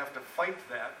inside, you don't have to fight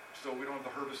that. So we don't have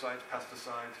the herbicides,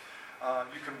 pesticides.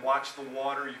 You can watch the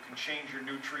water. You can change your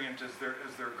nutrients as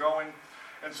they're going.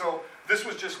 And so this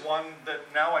was just one that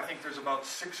now I think there's about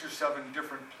 6 or 7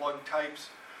 different plug types.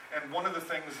 And one of the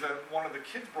things that one of the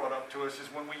kids brought up to us is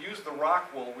when we use the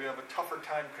rock wool, we have a tougher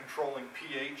time controlling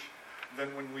pH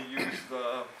than when we use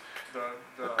the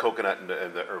coconut and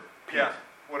or peat. Yeah,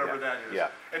 whatever that is. Yeah.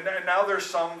 And now there's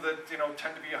some that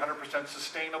tend to be 100%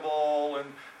 sustainable,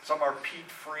 and some are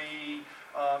peat-free.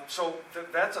 So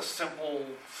that's a simple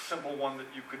one that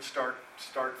you could start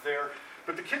there.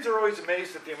 But the kids are always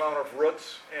amazed at the amount of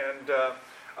roots. And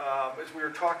as we were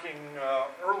talking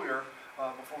earlier,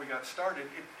 before we got started,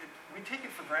 we take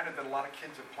it for granted that a lot of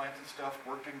kids have planted stuff,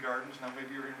 worked in gardens. Now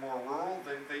maybe you're in more rural,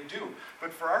 they do.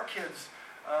 But for our kids,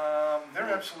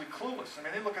 they're absolutely clueless. I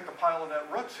mean, they look at the pile of that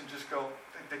roots and just go,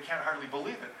 they can't hardly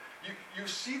believe it. You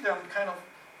see them kind of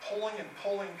pulling,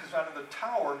 because out of the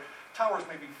tower's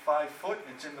maybe 5 foot,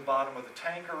 and it's in the bottom of the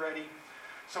tank already.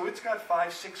 So it's got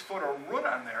 5-6 foot of root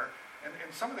on there,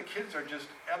 and some of the kids are just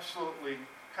absolutely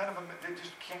they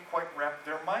just can't quite wrap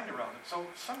their mind around it. So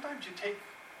sometimes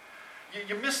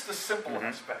you miss the simple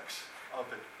aspects of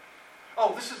it.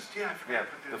 Oh, this is, I forgot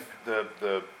to put that in.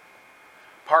 The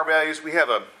par values, we have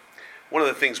one of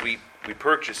the things we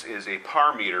purchase is a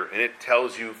par meter, and it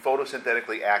tells you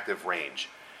photosynthetically active range.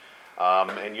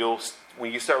 And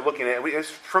when you start looking at it, it's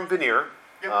from Veneer,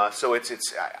 Yep. so it's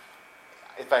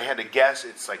if I had to guess,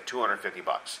 it's like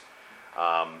 $250.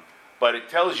 But it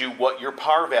tells you what your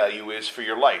par value is for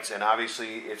your lights, and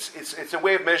obviously it's a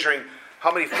way of measuring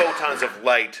how many photons of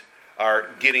light are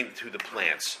getting to the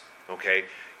plants. Okay,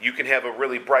 you can have a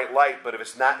really bright light, but if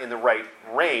it's not in the right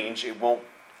range, it won't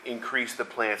increase the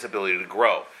plant's ability to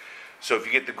grow. So if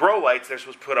you get the grow lights, they're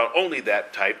supposed to put out only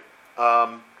that type,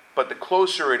 but the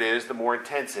closer it is, the more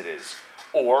intense it is,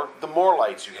 or the more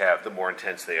lights you have, the more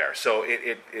intense they are. So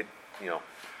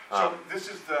So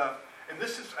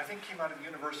this is, I think, came out of the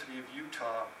University of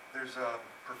Utah. There's a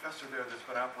professor there that's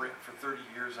been operating for 30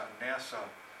 years on NASA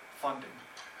funding.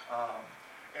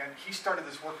 And he started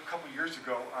this work a couple years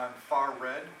ago on far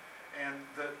red. And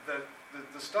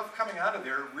the stuff coming out of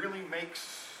there really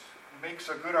makes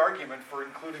a good argument for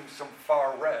including some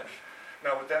far red.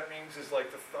 Now, what that means is like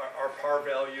our par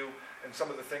value and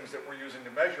some of the things that we're using to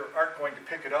measure aren't going to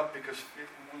pick it up, because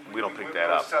we don't pick went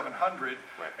that below up. 700,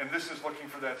 Right. and this is looking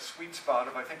for that sweet spot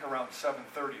of, I think, around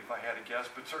 730 if I had to guess,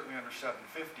 but certainly under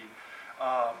 750.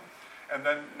 And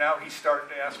then now he's starting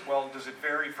to ask, well, does it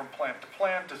vary from plant to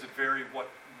plant? Does it vary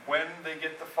when they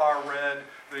get the far red?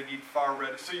 They need far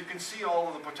red. So you can see all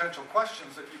of the potential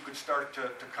questions that you could start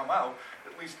to come out.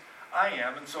 At least I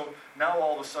am. And so now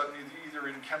all of a sudden, either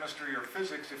in chemistry or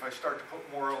physics, if I start to put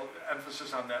more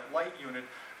emphasis on that light unit,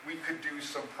 we could do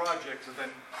some projects that then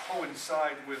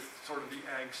coincide with sort of the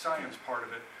ag science part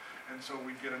of it. And so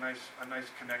we get a nice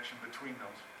connection between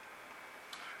those.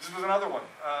 This was another one.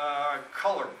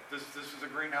 Color. This is a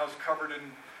greenhouse covered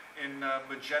in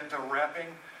magenta wrapping.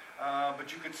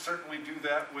 But you could certainly do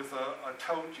that with a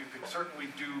tote. You could certainly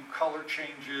do color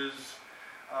changes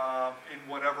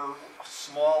in whatever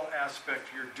small aspect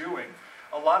you're doing.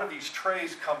 A lot of these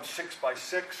trays come 6 by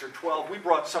 6 or 12. We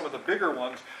brought some of the bigger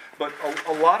ones, but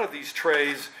a lot of these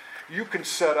trays you can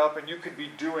set up, and you could be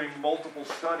doing multiple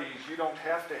studies. You don't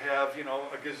have to have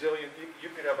a gazillion. You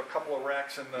could have a couple of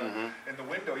racks in the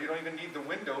window. You don't even need the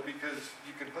window, because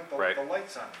you can put the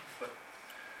lights on. But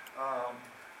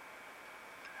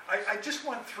I just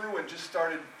went through and just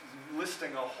started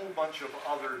listing a whole bunch of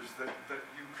others that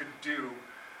you could do.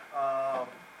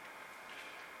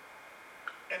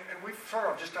 And we've sort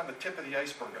of just on the tip of the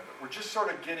iceberg of it. We're just sort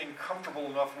of getting comfortable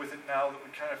enough with it now that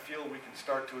we kind of feel we can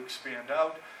start to expand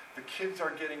out. The kids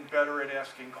are getting better at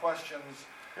asking questions.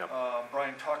 Yep.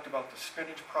 Brian talked about the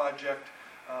spinach project.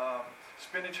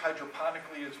 Spinach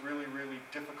hydroponically is really, really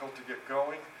difficult to get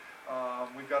going.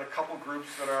 We've got a couple groups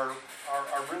that are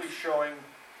really showing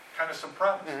kind of some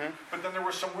promise. Mm-hmm. But then there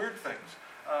were some weird things.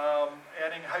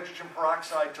 Adding hydrogen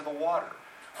peroxide to the water,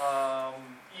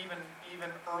 even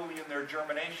early in their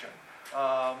germination.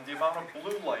 The amount of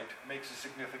blue light makes a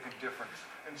significant difference.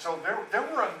 And so there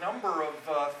were a number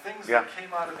of things Yeah. that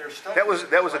came out of their study.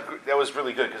 That was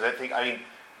really good because I mean,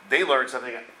 they learned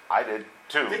something I did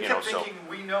too. They kept thinking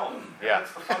we know. And Yeah.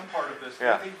 That's the fun part of this.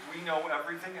 Yeah. They think we know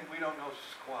everything and we don't know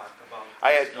squat about.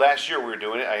 I had stuff. last year we were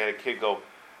doing it. I had a kid go,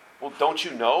 "Well, don't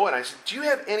you know?" And I said, "Do you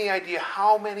have any idea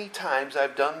how many times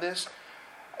I've done this?"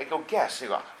 I go, "Guess." He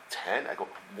go, 10. I go,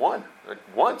 1. Like,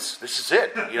 once. This is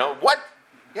it. You know what?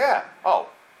 Yeah. Oh,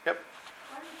 yep.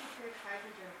 Why did you take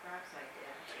hydrogen peroxide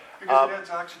gas? Because it adds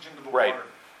oxygen to the right. water.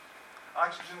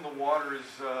 Oxygen in the water is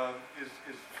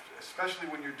especially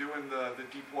when you're doing the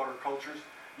deep water cultures,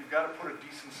 you've got to put a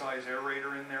decent sized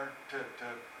aerator in there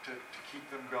to keep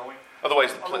them going.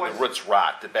 Otherwise, the roots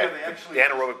rot. they actually- The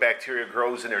anaerobic bacteria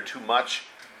grows in there too much,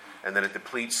 and then it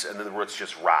depletes, and then the roots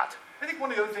just rot. I think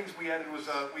one of the other things we added was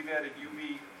we've added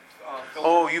UV filters.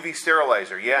 Oh, UV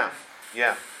sterilizer. Yeah.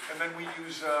 Yeah. And then we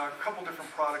use a couple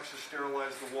different products to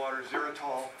sterilize the water.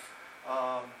 Xeritol.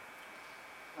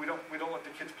 We don't let the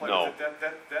kids play No. with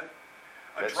it.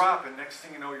 A That's- drop, and next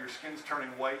thing you know, your skin's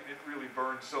turning white. It really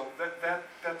burns. So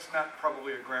that's not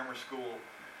probably a grammar school.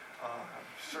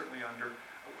 Certainly under.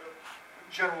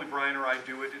 Generally, Brian or I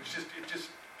do it. It's just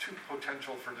too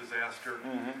potential for disaster.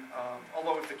 Mm-hmm.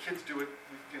 Although if the kids do it,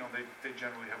 they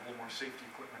generally have a little more safety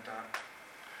equipment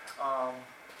on.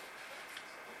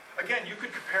 Again, you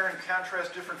could compare and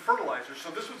contrast different fertilizers. So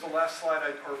this was the last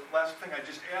thing I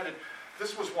just added.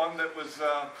 This was one that was,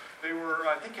 they were,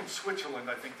 I think in Switzerland,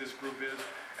 I think this group is,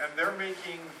 and they're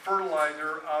making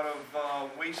fertilizer out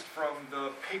of waste from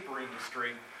the paper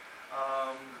industry.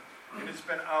 And it's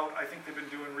been out, I think they've been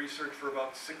doing research for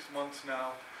about 6 months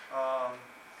now.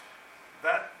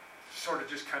 That sort of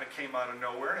just kind of came out of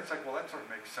nowhere, and it's like, well, that sort of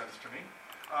makes sense to me.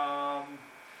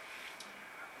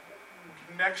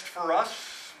 Next for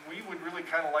us, we would really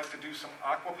kind of like to do some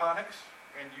aquaponics,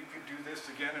 and you could do this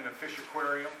again in a fish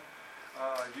aquarium.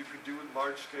 You could do it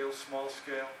large scale, small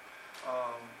scale.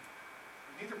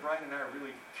 Neither Brian and I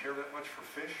really care that much for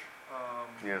fish.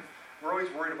 Yeah. We're always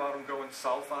worried about them going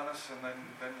south on us, and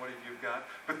then what have you got?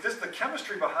 But the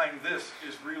chemistry behind this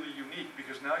is really unique,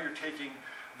 because now you're taking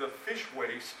the fish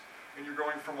waste and you're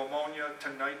going from ammonia to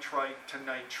nitrite to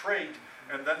nitrate,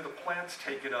 and then the plants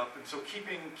take it up, and so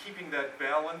keeping that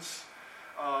balance.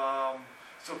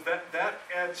 So that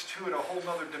adds to it a whole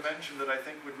other dimension that I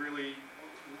think would really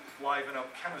liven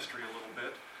up chemistry a little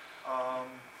bit.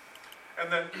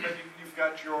 And then you've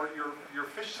got your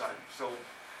fish side. So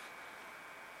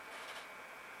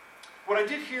what I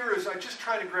did here is I just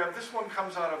tried to grab, this one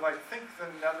comes out of, I think, the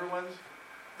Netherlands.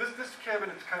 This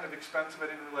cabinet's kind of expensive. I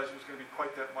didn't realize it was going to be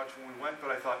quite that much when we went, but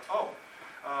I thought,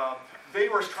 they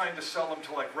were trying to sell them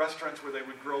to like restaurants where they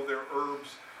would grow their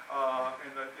herbs,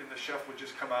 and the chef would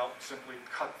just come out and simply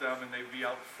cut them, and they'd be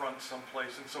out front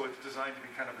someplace. And so it's designed to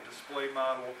be kind of a display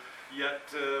model, yet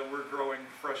we're growing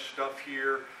fresh stuff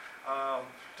here.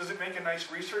 Does it make a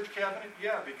nice research cabinet?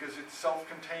 Yeah, because it's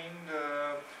self-contained,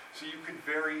 so you could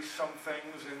vary some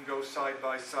things and go side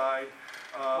by side.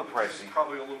 This is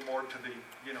probably a little more to the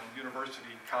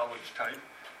university college type,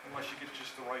 unless you get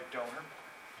just the right donor.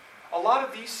 A lot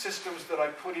of these systems that I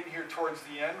put in here towards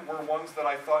the end were ones that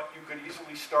I thought you could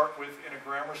easily start with in a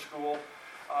grammar school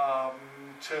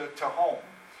to home.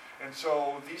 And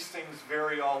so these things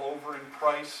vary all over in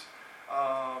price.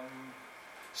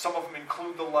 Some of them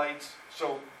include the lights,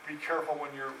 so be careful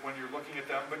when you're looking at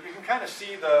them. But you can kind of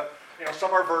see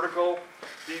some are vertical.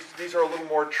 These are a little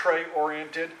more tray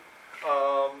oriented.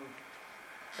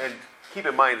 And keep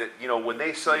in mind that when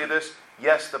they sell you this,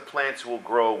 yes, the plants will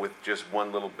grow with just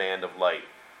one little band of light,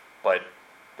 but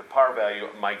the power value,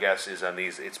 my guess is on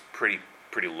these, it's pretty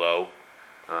low.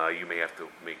 You may have to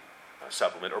make a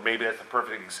supplement, or maybe that's the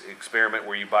perfect experiment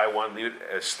where you buy one, leave it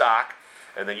as stock,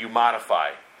 and then you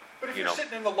modify. But if you're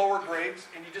sitting in the lower grades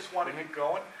and you just want to get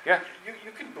going, yeah,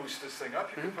 you can boost this thing up.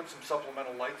 You can put some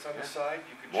supplemental lights on the side.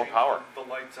 You can more change power. The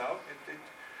lights out.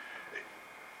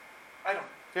 I don't.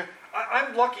 Yeah.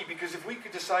 I'm lucky because if we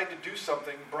could decide to do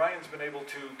something, Brian's been able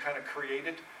to kind of create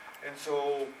it, and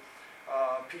so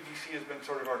PVC has been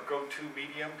sort of our go-to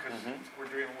medium because we're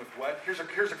dealing with wet. Here's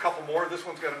a couple more. This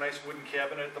one's got a nice wooden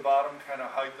cabinet at the bottom to kind of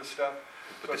hide the stuff.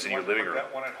 Put this in your living room.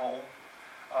 That one at home.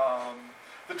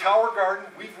 The Tower Garden,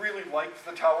 we've really liked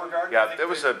the Tower Garden. Yeah,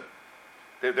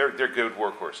 they're good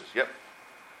workhorses. Yep.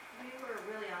 We were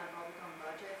really on a bubblegum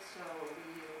budget, so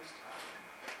we used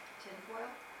tinfoil.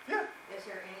 Yeah. Is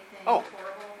there anything Oh.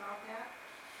 horrible about that?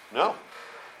 No.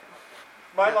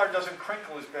 Mylar doesn't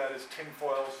crinkle as bad as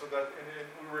tinfoil, so that and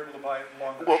we were able to buy it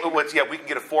longer. Well, we can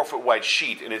get a 4-foot wide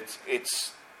sheet, and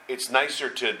it's nicer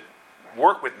to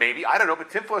work with maybe. I don't know, but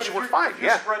tinfoil should work fine. If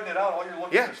you're spreading it out, all you're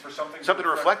looking is for something to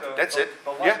reflect. That's it.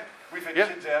 The light. Yeah. We've had Yeah.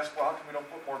 kids ask, well, how come we don't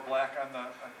put more black on the,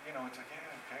 it's like, yeah,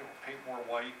 okay, we'll paint more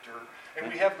white, and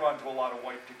we have gone to a lot of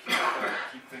white to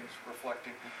keep things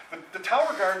reflecting. The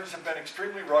tower gardens have been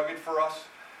extremely rugged for us.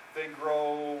 They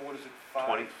grow,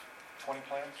 20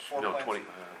 plants? No, plants?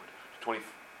 20,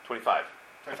 25.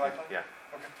 25 plants? Yeah.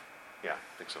 Okay. Yeah,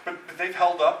 I think so. But they've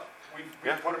held up. We've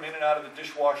Yeah. put them in and out of the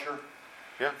dishwasher.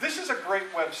 Yeah. This is a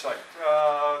great website.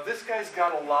 This guy's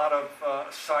got a lot of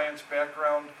science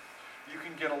background. You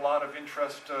can get a lot of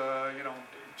interest, in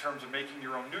terms of making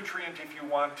your own nutrient if you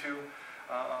want to.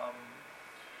 I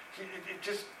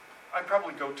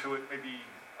probably go to it maybe,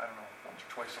 once or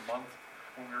twice a month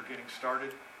when we were getting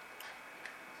started.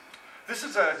 This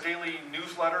is a daily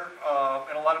newsletter,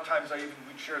 and a lot of times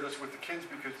we share this with the kids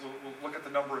because we'll look at the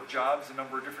number of jobs, the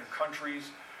number of different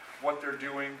countries, what they're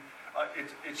doing.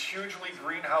 It's hugely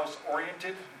greenhouse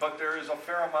oriented, but there is a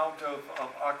fair amount of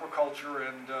aquaculture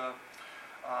and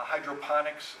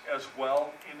hydroponics as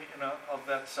well of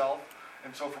that self.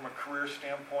 And so from a career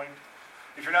standpoint,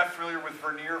 if you're not familiar with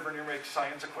Vernier makes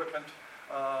science equipment,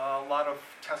 a lot of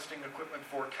testing equipment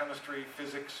for chemistry,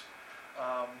 physics.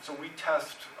 So we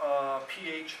test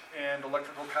pH and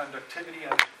electrical conductivity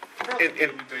on a fairly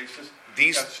daily basis.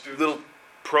 These little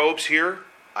probes here,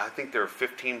 I think they're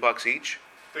 $15 each.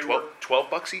 They 12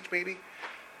 bucks each maybe,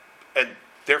 and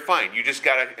they're fine. You just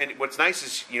gotta. And what's nice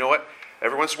is, you know what?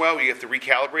 Every once in a while you have to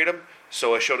recalibrate them.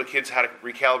 So I show the kids how to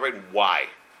recalibrate and why.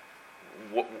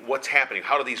 What's happening?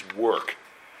 How do these work?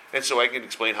 And so I can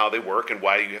explain how they work and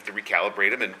why you have to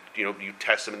recalibrate them, and you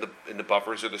test them in the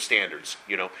buffers or the standards.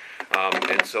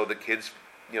 And so the kids,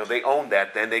 they own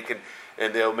that. Then they can,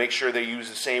 and they'll make sure they use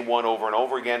the same one over and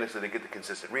over again, so they get the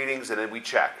consistent readings, and then we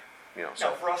check.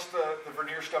 Now, for us, the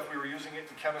Vernier stuff, we were using it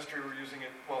in chemistry. We were using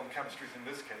it, in chemistry in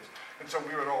this case. And so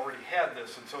we had already had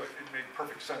this, and so it made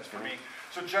perfect sense for me.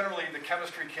 So generally, the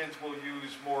chemistry kids will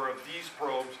use more of these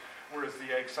probes, whereas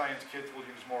the ag science kids will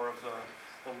use more of the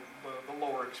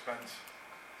lower expense.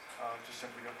 Just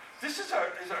simply go. This is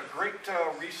a great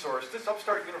resource. This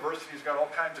Upstart University has got all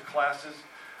kinds of classes.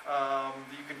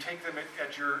 You can take them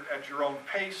at your own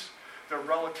pace. They're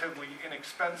relatively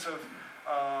inexpensive.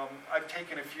 I've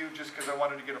taken a few just because I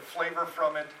wanted to get a flavor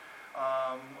from it.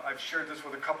 I've shared this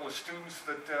with a couple of students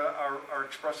that are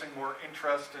expressing more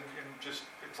interest, and just,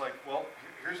 it's like, well,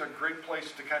 here's a great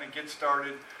place to kind of get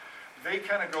started. They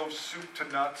kind of go soup to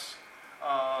nuts.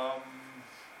 I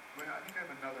think I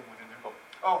have another one in there.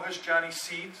 Oh, there's Johnny's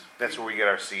Seeds. That's where we get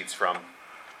our seeds from.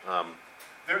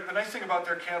 The nice thing about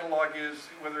their catalog is,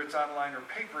 whether it's online or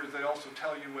paper, is they also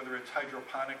tell you whether it's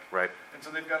hydroponic. Right. And so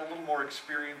they've got a little more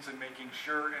experience in making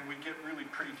sure, and we get really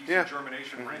pretty decent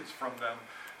germination rates from them.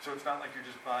 So it's not like you're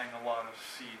just buying a lot of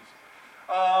seeds.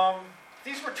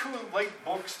 These were two late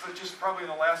books that just probably in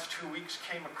the last 2 weeks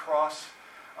came across.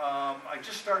 I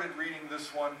just started reading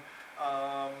this one.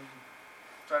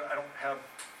 So I don't have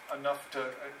enough to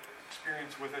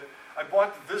experience with it. I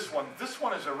bought this one. This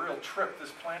one is a real trip,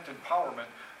 this Plant Empowerment.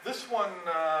 This one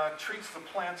treats the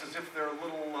plants as if they're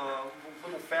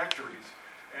little factories.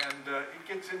 And it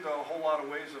gets into a whole lot of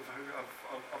ways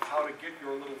of how to get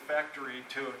your little factory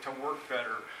to work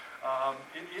better.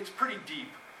 It's pretty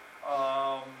deep.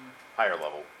 Higher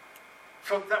level.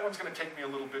 So that one's going to take me a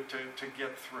little bit to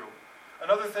get through.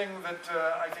 Another thing that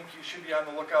I think you should be on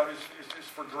the lookout is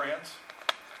for grants.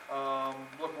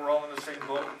 Look, we're all in the same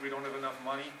boat. We don't have enough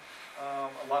money.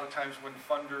 A lot of times when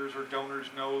funders or donors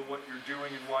know what you're doing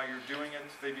and why you're doing it,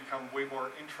 they become way more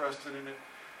interested in it.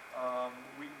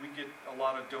 We get a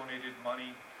lot of donated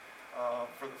money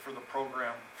for the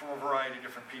program from a variety of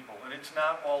different people. And it's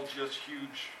not all just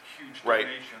huge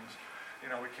donations. It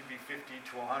can be $50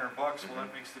 to $100. Well, that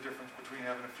makes the difference between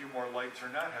having a few more lights or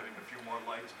not having a few more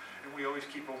lights. And we always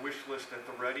keep a wish list at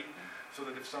the ready, so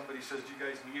that if somebody says, do you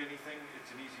guys need anything, it's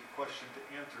an easy question to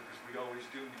answer, because we always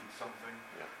do need something.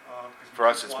 Yeah. For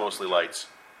us, it's mostly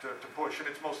lights. To push, and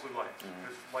it's mostly lights,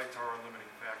 because lights are our limiting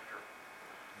factor.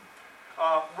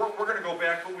 We're going to go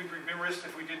back, but we'd be remiss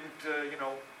if we didn't,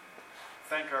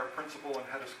 thank our principal and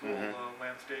head of school,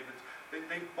 Lance Davids.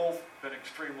 They've both been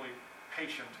extremely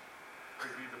patient,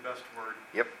 would be the best word.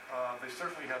 Yep. They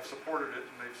certainly have supported it,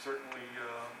 and they've certainly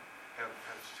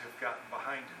have gotten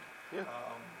behind it. Yeah.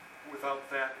 Without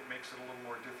that, it makes it a little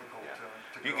more difficult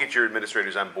to You go. get your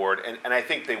administrators on board, and I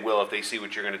think they will if they see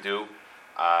what you're going to do.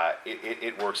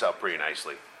 It works out pretty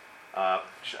nicely.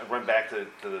 Should I run back to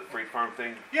the Freight Farm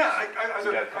thing? Yeah, are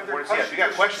there questions? Yeah, if you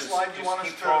got questions, Slides you just want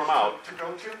keep us throwing them out. to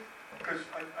go to? Because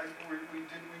we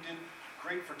did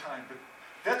great for time, but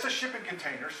that's a shipping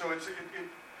container, so it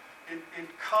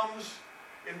comes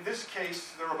In this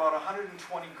case, they're about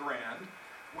 120 grand.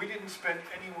 We didn't spend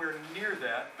anywhere near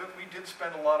that, but we did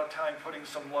spend a lot of time putting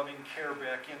some loving care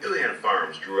back into it. Ileana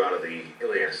Farms grew out of the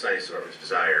Ileana Science Department's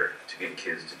desire to get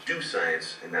kids to do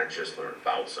science and not just learn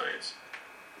about science.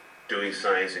 Doing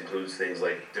science includes things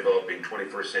like developing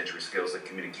 21st century skills like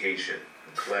communication,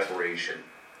 collaboration,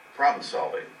 problem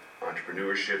solving,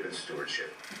 entrepreneurship, and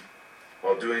stewardship.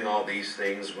 While doing all these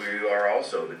things, we are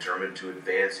also determined to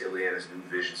advance Ileana's new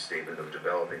vision statement of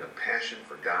developing a passion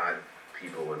for God,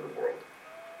 people, and the world.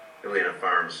 Ileana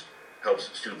Farms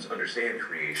helps students understand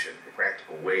creation in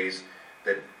practical ways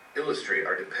that illustrate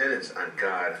our dependence on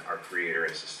God, our creator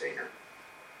and sustainer.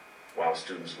 While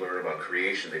students learn about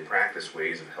creation, they practice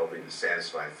ways of helping to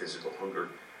satisfy physical hunger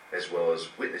as well as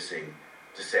witnessing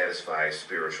to satisfy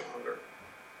spiritual hunger.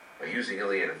 By using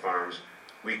Ileana Farms,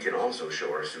 we can also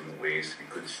show our students ways to be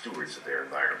good stewards of their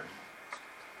environment.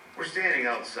 We're standing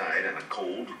outside on a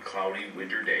cold, cloudy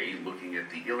winter day looking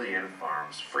at the Ileana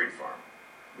Farms freight farm.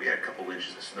 We had a couple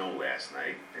inches of snow last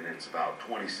night, and it's about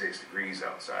 26 degrees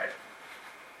outside.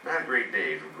 Not a great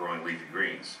day for growing leafy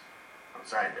greens.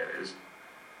 Outside, that is.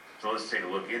 So let's take a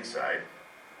look inside.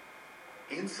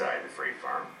 Inside the freight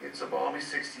farm, it's a balmy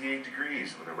 68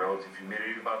 degrees with a relative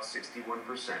humidity of about 61%,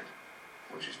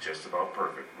 which is just about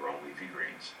perfect for growing leafy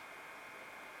greens.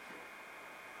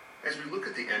 As we look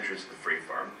at the entrance of the freight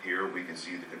farm, here we can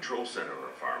see the control center of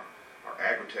our farm, our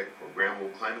Agritech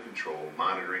programmable climate control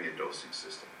monitoring and dosing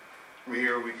system. From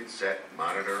here we can set,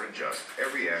 monitor, and adjust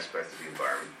every aspect of the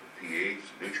environment, from pH,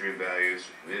 nutrient values,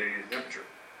 humidity, and temperature.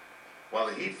 While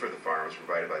the heat for the farm is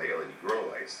provided by the LED grow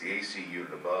lights, the AC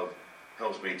unit above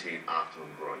helps maintain optimum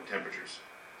growing temperatures.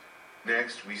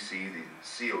 Next, we see the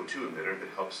CO2 emitter that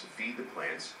helps to feed the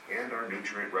plants and our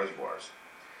nutrient reservoirs.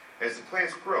 As the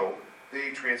plants grow,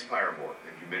 they transpire more,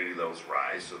 and humidity levels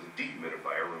rise, so the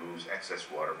dehumidifier removes excess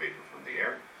water vapor from the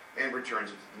air and returns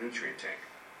it to the nutrient tank.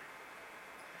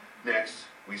 Next,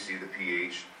 we see the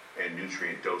pH and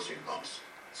nutrient dosing pumps.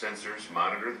 Sensors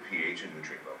monitor the pH and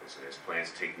nutrient levels, and as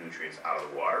plants take nutrients out of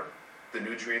the water, the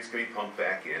nutrients can be pumped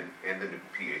back in and the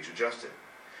pH adjusted.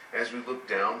 As we look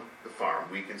down the farm,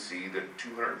 we can see the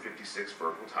 256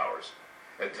 vertical towers.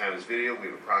 At the time of this video, we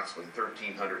have approximately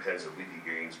 1,300 heads of leafy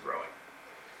greens growing.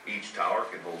 Each tower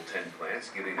can hold 10 plants,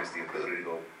 giving us the ability to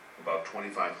go about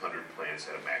 2,500 plants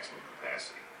at a maximum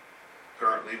capacity.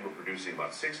 Currently, we're producing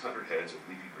about 600 heads of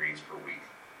leafy greens per week.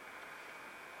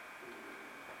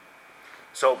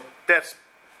 So that's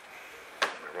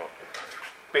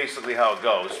basically how it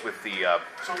goes with the.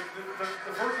 So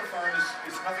the vertical farm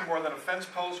is nothing more than a fence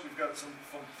post. We've got some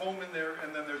foam in there,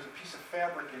 and then there's a piece of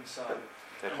fabric inside.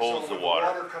 That And holds so the when water.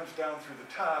 the water comes down through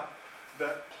the top,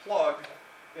 that plug,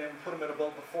 and put them at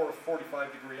about the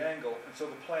 45-degree angle, and so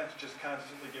the plants just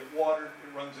constantly get watered.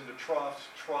 It runs into troughs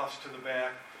to the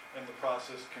back, and the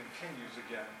process continues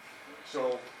again.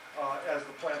 So as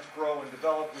the plants grow and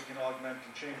develop, we can augment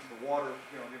and change the water,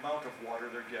 the amount of water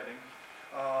they're getting.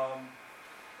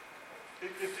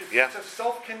 It's a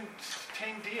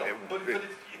self-contained deal, but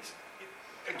it's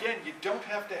again, you don't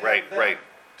have to have that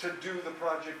to do the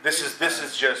project. This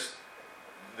is just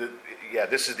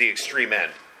this is the extreme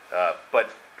end,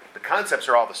 but the concepts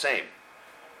are all the same.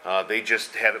 They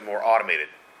just have it more automated,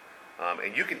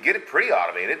 and you can get it pretty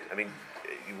automated. I mean,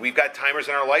 we've got timers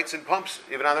on our lights and pumps,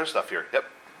 even on their stuff here. Yep.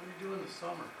 What do you do in the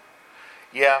summer?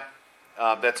 Yeah,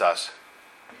 that's us.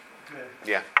 Okay.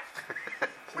 Yeah.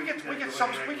 We get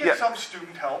some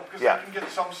student help because Yeah. they can get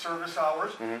some service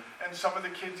hours, Mhm. and some of the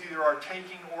kids either are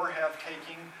taking or have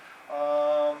taken.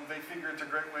 They figure it's a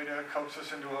great way to coax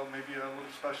us into maybe a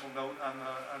little special note on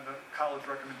the college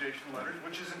recommendation letters,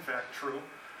 which is in fact true.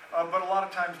 But a lot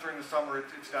of times during the summer,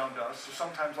 it's down to us. So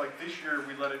sometimes, like this year,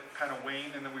 we let it kind of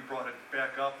wane, and then we brought it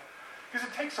back up because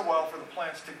it takes a while for the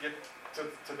plants to get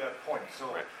to that point.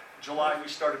 So Right. July we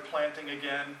started planting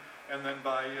again, and then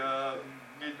by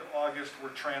mid-August we're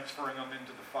transferring them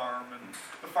into the farm. And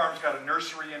the farm's got a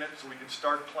nursery in it, so we can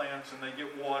start plants and they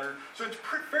get water. So it's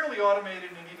fairly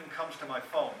automated, and it even comes to my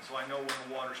phone. So I know when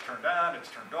the water's turned on, it's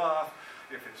turned off.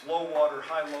 If it's low water,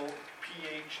 high low,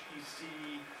 pH, EC,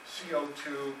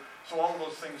 CO2. So all of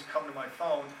those things come to my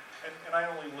phone, and I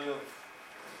only live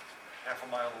half a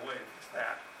mile away. It's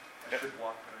that. I should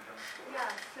walk, but I don't.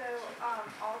 Yeah, so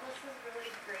all this is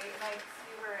really great, and I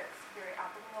see where it's very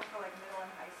applicable for like middle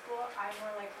and high school. I'm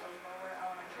more like the lower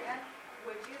elementary end.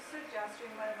 Would you suggest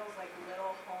doing one of those like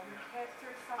little home kits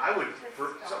or something? I would, to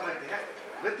for something like start?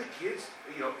 that, let the kids,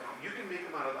 you can make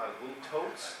them out of little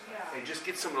totes Yeah. and just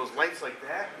get some of those lights like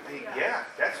that. Yeah.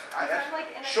 That's, Because I'm,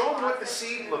 like, in a show them what the closet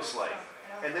seed doing looks like,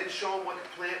 stuff, and then show them what the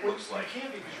plant Well, looks like. You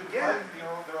can because you're Yeah.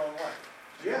 providing their own light.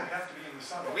 You don't have to be in the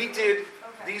sun. We did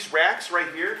Okay. these racks right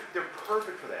here. They're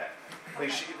perfect for that. Like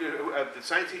the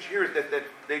science teacher here is that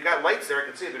they got lights there. I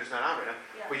can see it. They're just not on right now.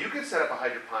 Yeah. But you can set up a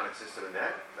hydroponic system in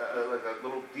that, like a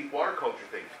little deep water culture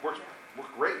thing. Work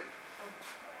great.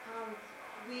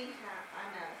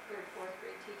 I'm a third, fourth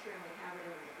grade teacher and we have it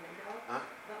in the window. Huh?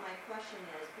 But my question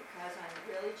is, because I'm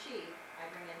really cheap, I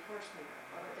bring in horsemen.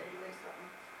 Or are they doing something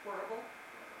portable?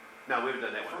 No, we haven't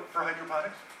done that one. For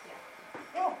hydroponics? Yeah.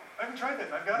 Oh, I haven't tried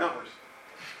that. I've got a No. horse.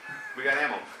 We got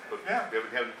ammo, but Yeah. we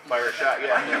haven't fired a shot I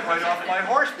yet. can ride off my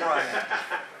horse, Brian.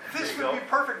 This There you would go. be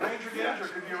perfect. Ranger Danger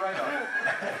could be right on.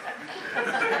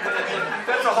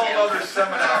 That's a whole other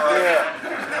seminar.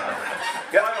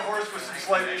 Ride a horse with some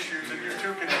slight issues, and you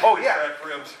too can Oh, yeah. back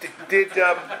ribs. Did Thank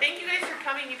you guys for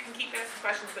coming, you can keep asking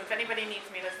questions, but if anybody needs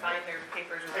me to sign their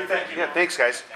papers or Hey, whatever. thank you. yeah? Thanks, guys.